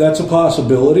And that's a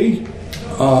possibility.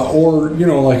 Or,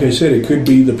 like I said, it could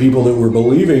be the people that were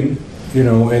believing,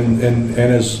 and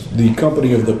as the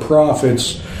company of the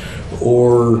prophets,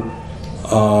 or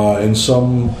in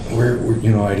some, where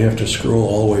I'd have to scroll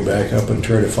all the way back up and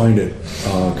try to find it,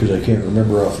 because I can't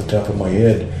remember off the top of my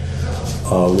head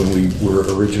when we were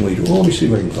originally, let me see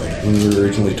if I can find it, when we were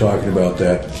originally talking about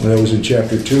that. That was in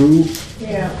chapter 2.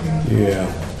 yeah. Yeah.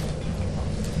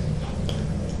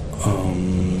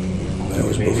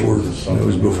 That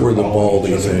was before the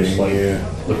Baldy thing. Yeah.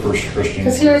 The first Christian.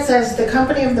 Because here it says the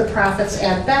company of the prophets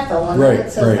at Bethel, and Right, then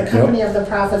it says right, the company of the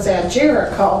prophets at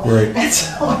Jericho. Right. And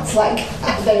so it's like,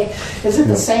 is it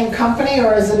the same company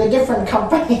or is it a different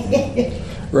company?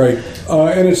 Right.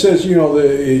 And it says,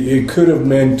 it could have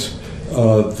meant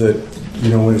that,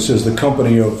 when it says the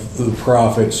company of the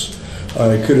prophets,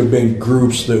 it could have been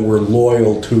groups that were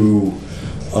loyal to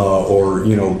or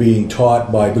being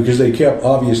taught by, because they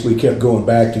obviously kept going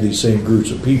back to these same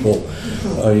groups of people,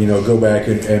 go back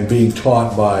and being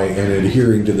taught by and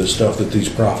adhering to the stuff that these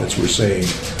prophets were saying.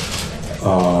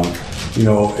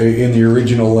 In the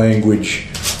original language,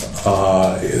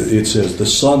 it says the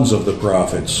sons of the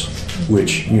prophets,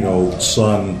 which,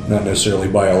 son, not necessarily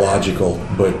biological,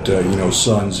 but,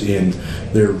 sons in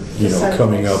their,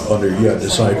 coming up under,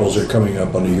 disciples are coming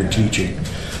up under your teaching.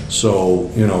 So,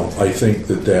 I think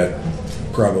that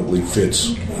probably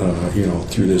fits,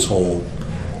 through this whole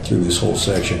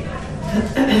section.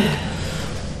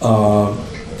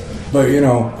 But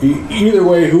either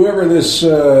way, whoever this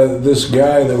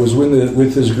guy that was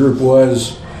with this group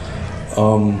was,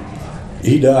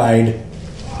 he died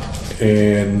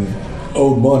and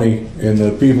owed money, and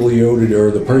the people he owed it, or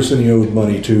the person he owed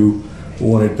money to,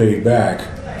 wanted paid back.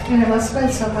 And it must have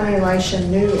been someone Elisha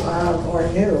knew of or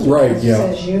knew. Right, Because yeah.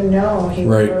 It says he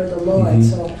Right. heard the Lord. Mhm.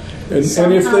 So And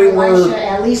somehow if they were, Elisha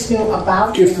at least knew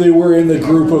about if him. they were in the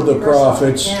group of the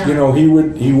prophets, Yeah. he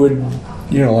would,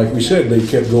 like we said, they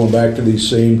kept going back to these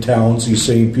same towns, these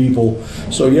same people.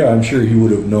 So yeah, I'm sure he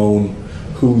would have known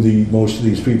who most of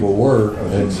these people were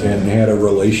and had a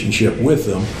relationship with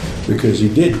them, because he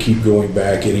did keep going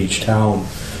back in each town.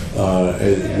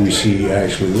 We see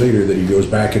actually later that he goes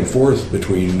back and forth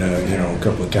between a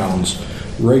couple of towns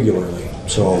regularly.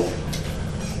 So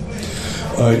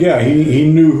he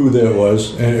knew who that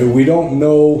was, and we don't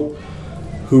know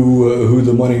who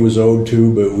the money was owed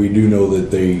to, but we do know that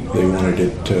they wanted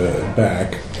it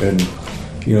back. And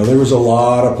there was a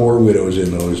lot of poor widows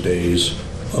in those days.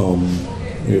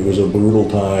 it was a brutal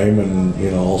time,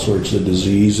 and all sorts of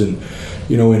disease. And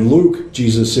in Luke,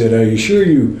 Jesus said, "I assure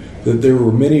you that there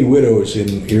were many widows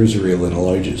in Israel in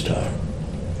Elijah's time."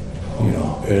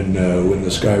 And when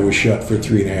the sky was shut for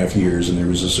 3.5 years, and there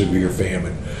was a severe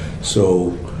famine.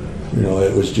 So,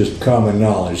 it was just common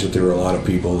knowledge that there were a lot of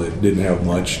people that didn't have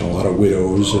much, and a lot of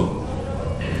widows, and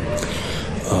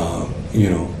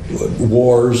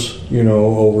wars,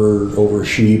 over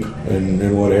sheep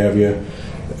and what have you.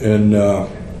 And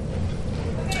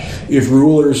if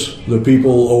rulers, the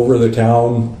people over the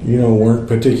town, weren't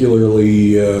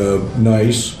particularly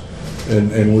nice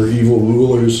and were evil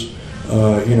rulers,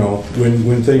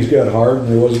 when things got hard and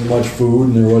there wasn't much food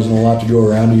and there wasn't a lot to go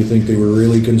around, do you think they were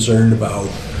really concerned about,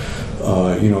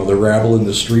 the rabble in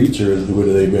the streets, or would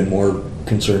they have been more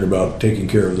concerned about taking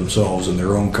care of themselves and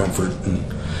their own comfort and,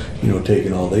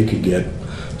 taking all they could get?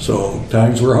 So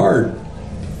times were hard.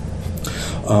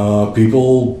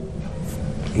 People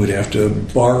would have to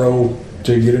borrow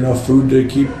to get enough food to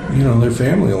keep, their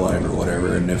family alive or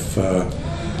whatever. And if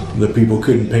the people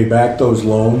couldn't pay back those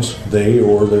loans, they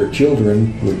or their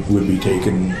children would be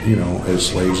taken, as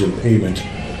slaves in payment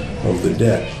of the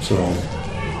debt. So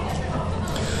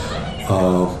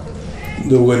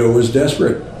the widow was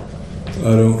desperate.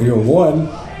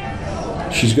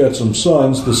 She's got some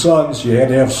sons. The sons, you had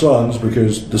to have sons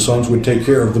because the sons would take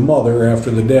care of the mother after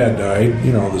the dad died.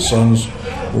 The sons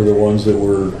were the ones that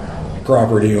were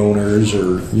property owners,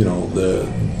 or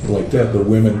like that. The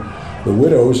women, the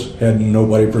widows, had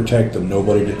nobody to protect them,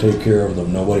 nobody to take care of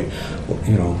them, nobody,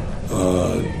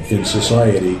 in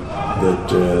society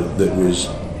that was,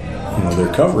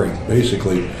 their covering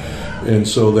basically, and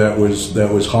so that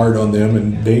was hard on them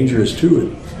and dangerous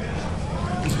too.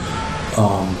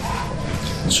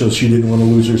 So she didn't want to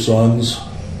lose her sons.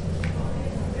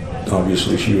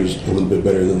 Obviously, she was a little bit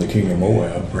better than the king of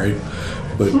Moab, right?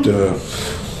 But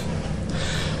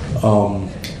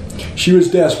she was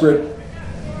desperate.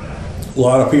 A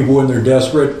lot of people, when they're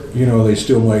desperate, they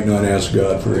still might not ask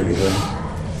God for anything.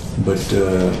 But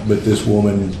this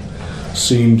woman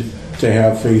seemed to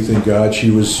have faith in God. She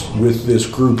was with this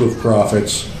group of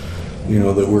prophets,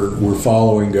 that were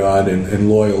following God and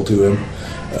loyal to Him.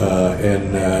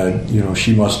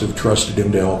 She must have trusted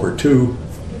Him to help her too.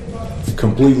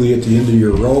 Completely at the end of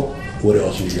your rope, what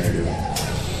else are you going to do?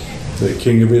 The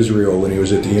king of Israel, when he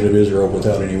was at the end of his rope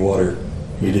without any water,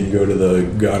 he didn't go to the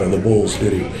god of the bulls,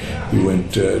 did he? He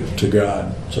went to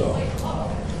God. So,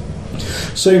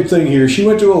 same thing here. She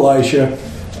went to Elisha,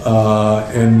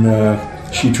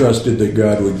 and she trusted that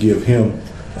God would give him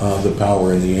the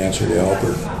power and the answer to help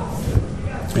her.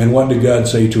 And what did God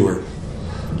say to her?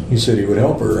 He said He would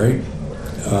help her, right?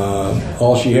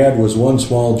 All she had was one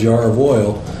small jar of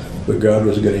oil, but God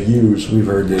was going to use, we've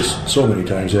heard this so many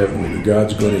times, haven't we?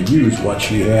 God's going to use what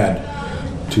she had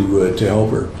to help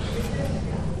her.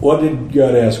 What did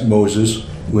God ask Moses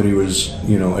when he was,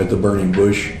 at the burning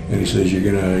bush, and He says, "You're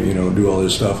going to, do all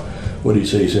this stuff"? What did He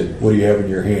say? He said, "What do you have in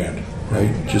your hand?"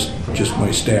 Right? Just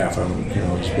my staff.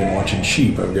 He's been watching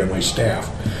sheep. I've got my staff.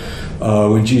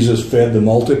 When Jesus fed the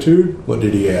multitude, what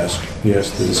did He ask? He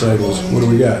asked the disciples, "What do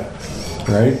we got?"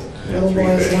 Right? Little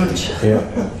boy's lunch.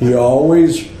 Yeah. He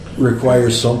always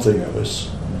requires something of us.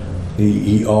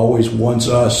 He always wants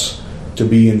us to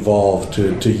be involved,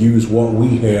 to use what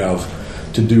we have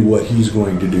to do what He's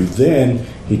going to do. Then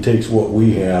He takes what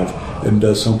we have and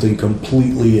does something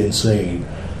completely insane.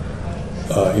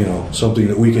 Something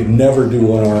that we could never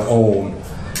do on our own.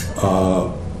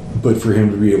 But for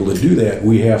Him to be able to do that,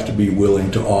 we have to be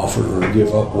willing to offer or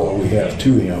give up what we have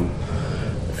to Him.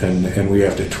 And we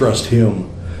have to trust Him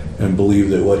and believe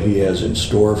that what He has in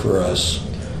store for us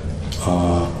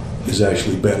is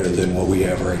actually better than what we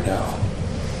have right now.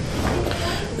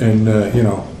 And,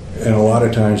 and a lot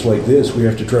of times like this, we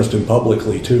have to trust Him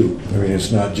publicly too. I mean,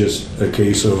 it's not just a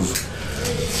case of,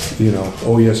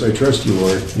 "Oh yes, I trust you,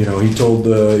 Lord." He told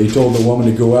the woman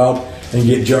to go out and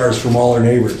get jars from all her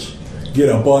neighbors. Get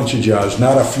a bunch of jars,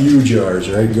 not a few jars,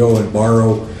 right? Go and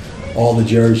borrow all the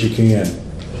jars you can.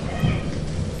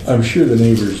 I'm sure the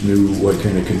neighbors knew what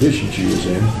kind of condition she was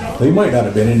in. They might not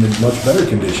have been in much better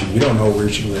condition. You don't know where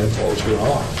she lived, what was going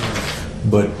on.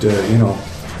 But,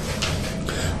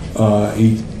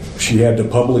 she had to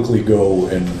publicly go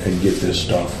and get this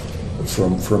stuff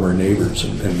from her neighbors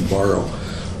and borrow.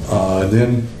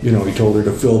 Then, He told her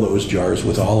to fill those jars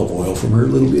with olive oil from her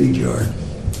little bitty jar.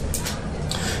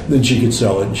 Then she could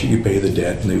sell it and she could pay the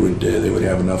debt, and they would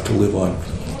have enough to live on.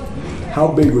 How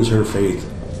big was her faith?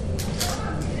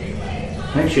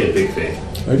 I think she had big faith.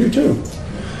 I do too.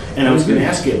 And I was going to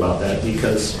ask you about that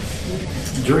because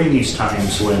during these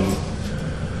times when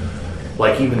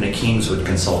like even the kings would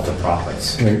consult the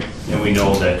prophets. Right. And we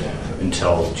know that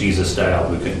until Jesus died,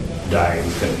 we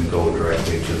couldn't go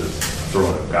directly to the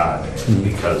throne of God,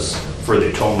 because for the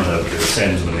atonement of their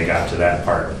sins, when they got to that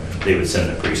part, they would send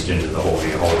the priest into the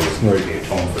Holy of Holies and Right. they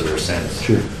atone for their sins.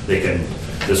 Sure.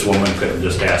 This woman couldn't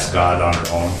just ask God on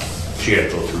her own. She had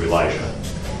to go through Elijah.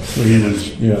 He was,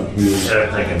 he was, And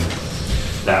I'm thinking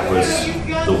that was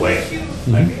the way. I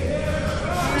mean,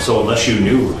 so unless you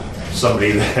knew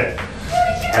somebody that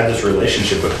had this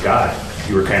relationship with God,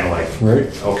 you were kind of like, right?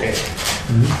 okay.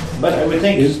 But I would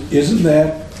think, Isn't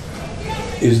that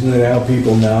how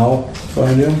people now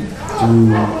find him?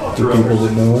 Through the people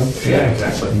that know him? yeah,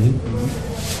 exactly.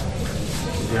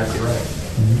 Exactly right.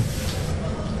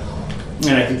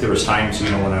 And I think there was times,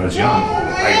 when I was young,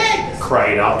 I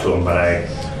cried out to him, but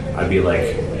I'd be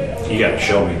like, you got to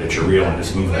show me that you're real and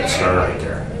just move that star right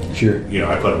there. Sure.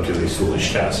 I put him to these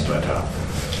foolish tests, but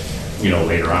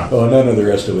later on. Oh, none of the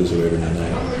rest of us have ever done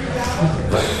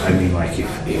that. But I mean, like, if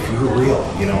you're real,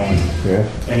 Yeah.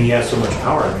 and he has so much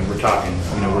power. I mean, we're talking,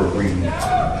 we're reading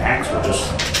Acts, we're just,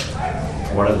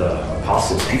 one of the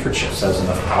apostles' handkerchiefs has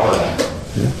enough power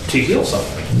to heal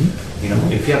something.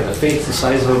 If you have the faith the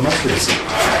size of a mustard seed.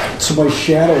 So my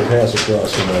shadow pass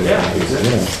across somebody. Yeah,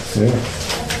 exactly. Yeah.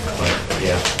 But,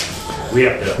 yeah, we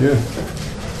have to. Yeah.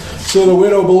 So the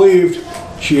widow believed,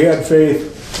 she had faith.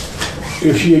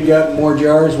 If she had gotten more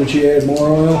jars, would she add more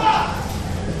oil? I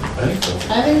think so.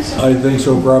 I think so. I think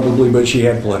so, probably, but she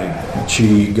had plenty.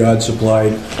 God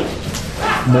supplied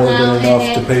more than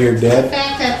enough to pay her The debt.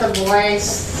 fact that the boys,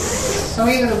 so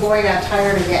either the boy got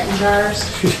tired of getting jars,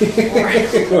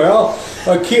 Well,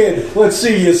 a kid, let's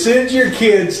see, you send your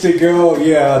kids to go,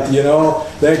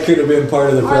 that could have been part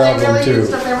of the or they problem really too.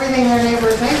 used up everything their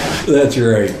neighbors had. That's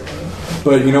right.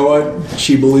 But you know what?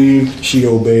 She believed, she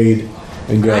obeyed,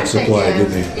 and God I'm supplied,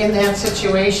 thinking didn't he? in that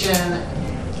situation,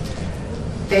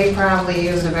 they probably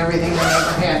used up everything their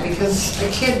neighbor had, because a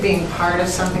kid being part of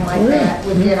something like that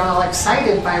would get all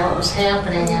excited by what was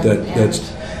happening. That's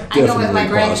I know with my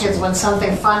definitely grandkids, possible. when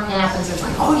something fun happens, it's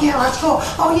like, oh yeah, let's go.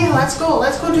 Oh yeah, let's go.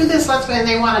 Let's go do this. And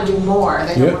they want to do more.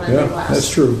 They don't want to do less. That's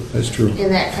true. That's true. In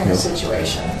that kind of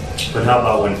situation. But how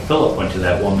about when Philip went to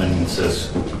that woman and says,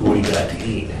 "What do you got to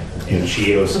eat?" And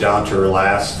she was down to her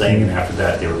last thing, and after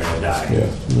that, they were going to die. Yeah.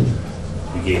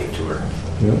 He gave it to her.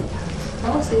 Yeah.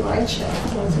 That was Elijah,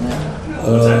 wasn't it?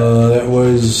 That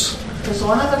was. It was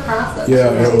one of the prophets. Yeah,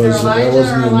 It that either was. That Elijah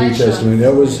wasn't or the New Elisha. Testament.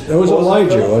 That was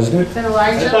Elijah, wasn't it? Is it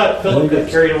Elijah? Philip got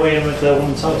carried away and went to that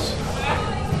woman's house.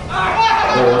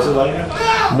 Or was it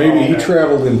Elijah? Maybe he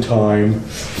traveled in time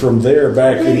from there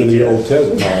back into the Old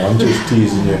Testament. No, I'm just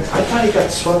teasing you. I thought he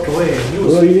got swept away. And he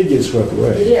was. Well, he did get swept He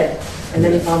away. did. And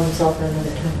then he found himself in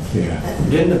another town. Yeah.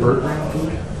 Didn't the bird bring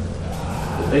food?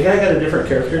 The guy got a different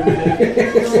character. I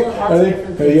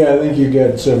think you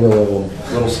got several of them.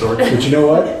 Little story. But you know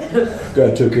what?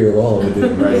 God took care of all of it,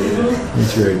 didn't he? Right.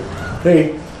 That's right.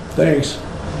 Hey, thanks.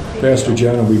 Pastor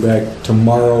John will be back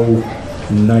tomorrow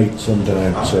night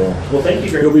sometime, so Well, thank you,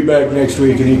 Greg. he'll be back next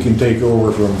week and he can take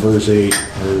over from verse 8 or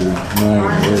 9.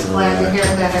 I'm just wherever glad we're to at. hear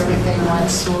that everything went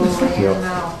smoothly. Yep. And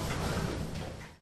now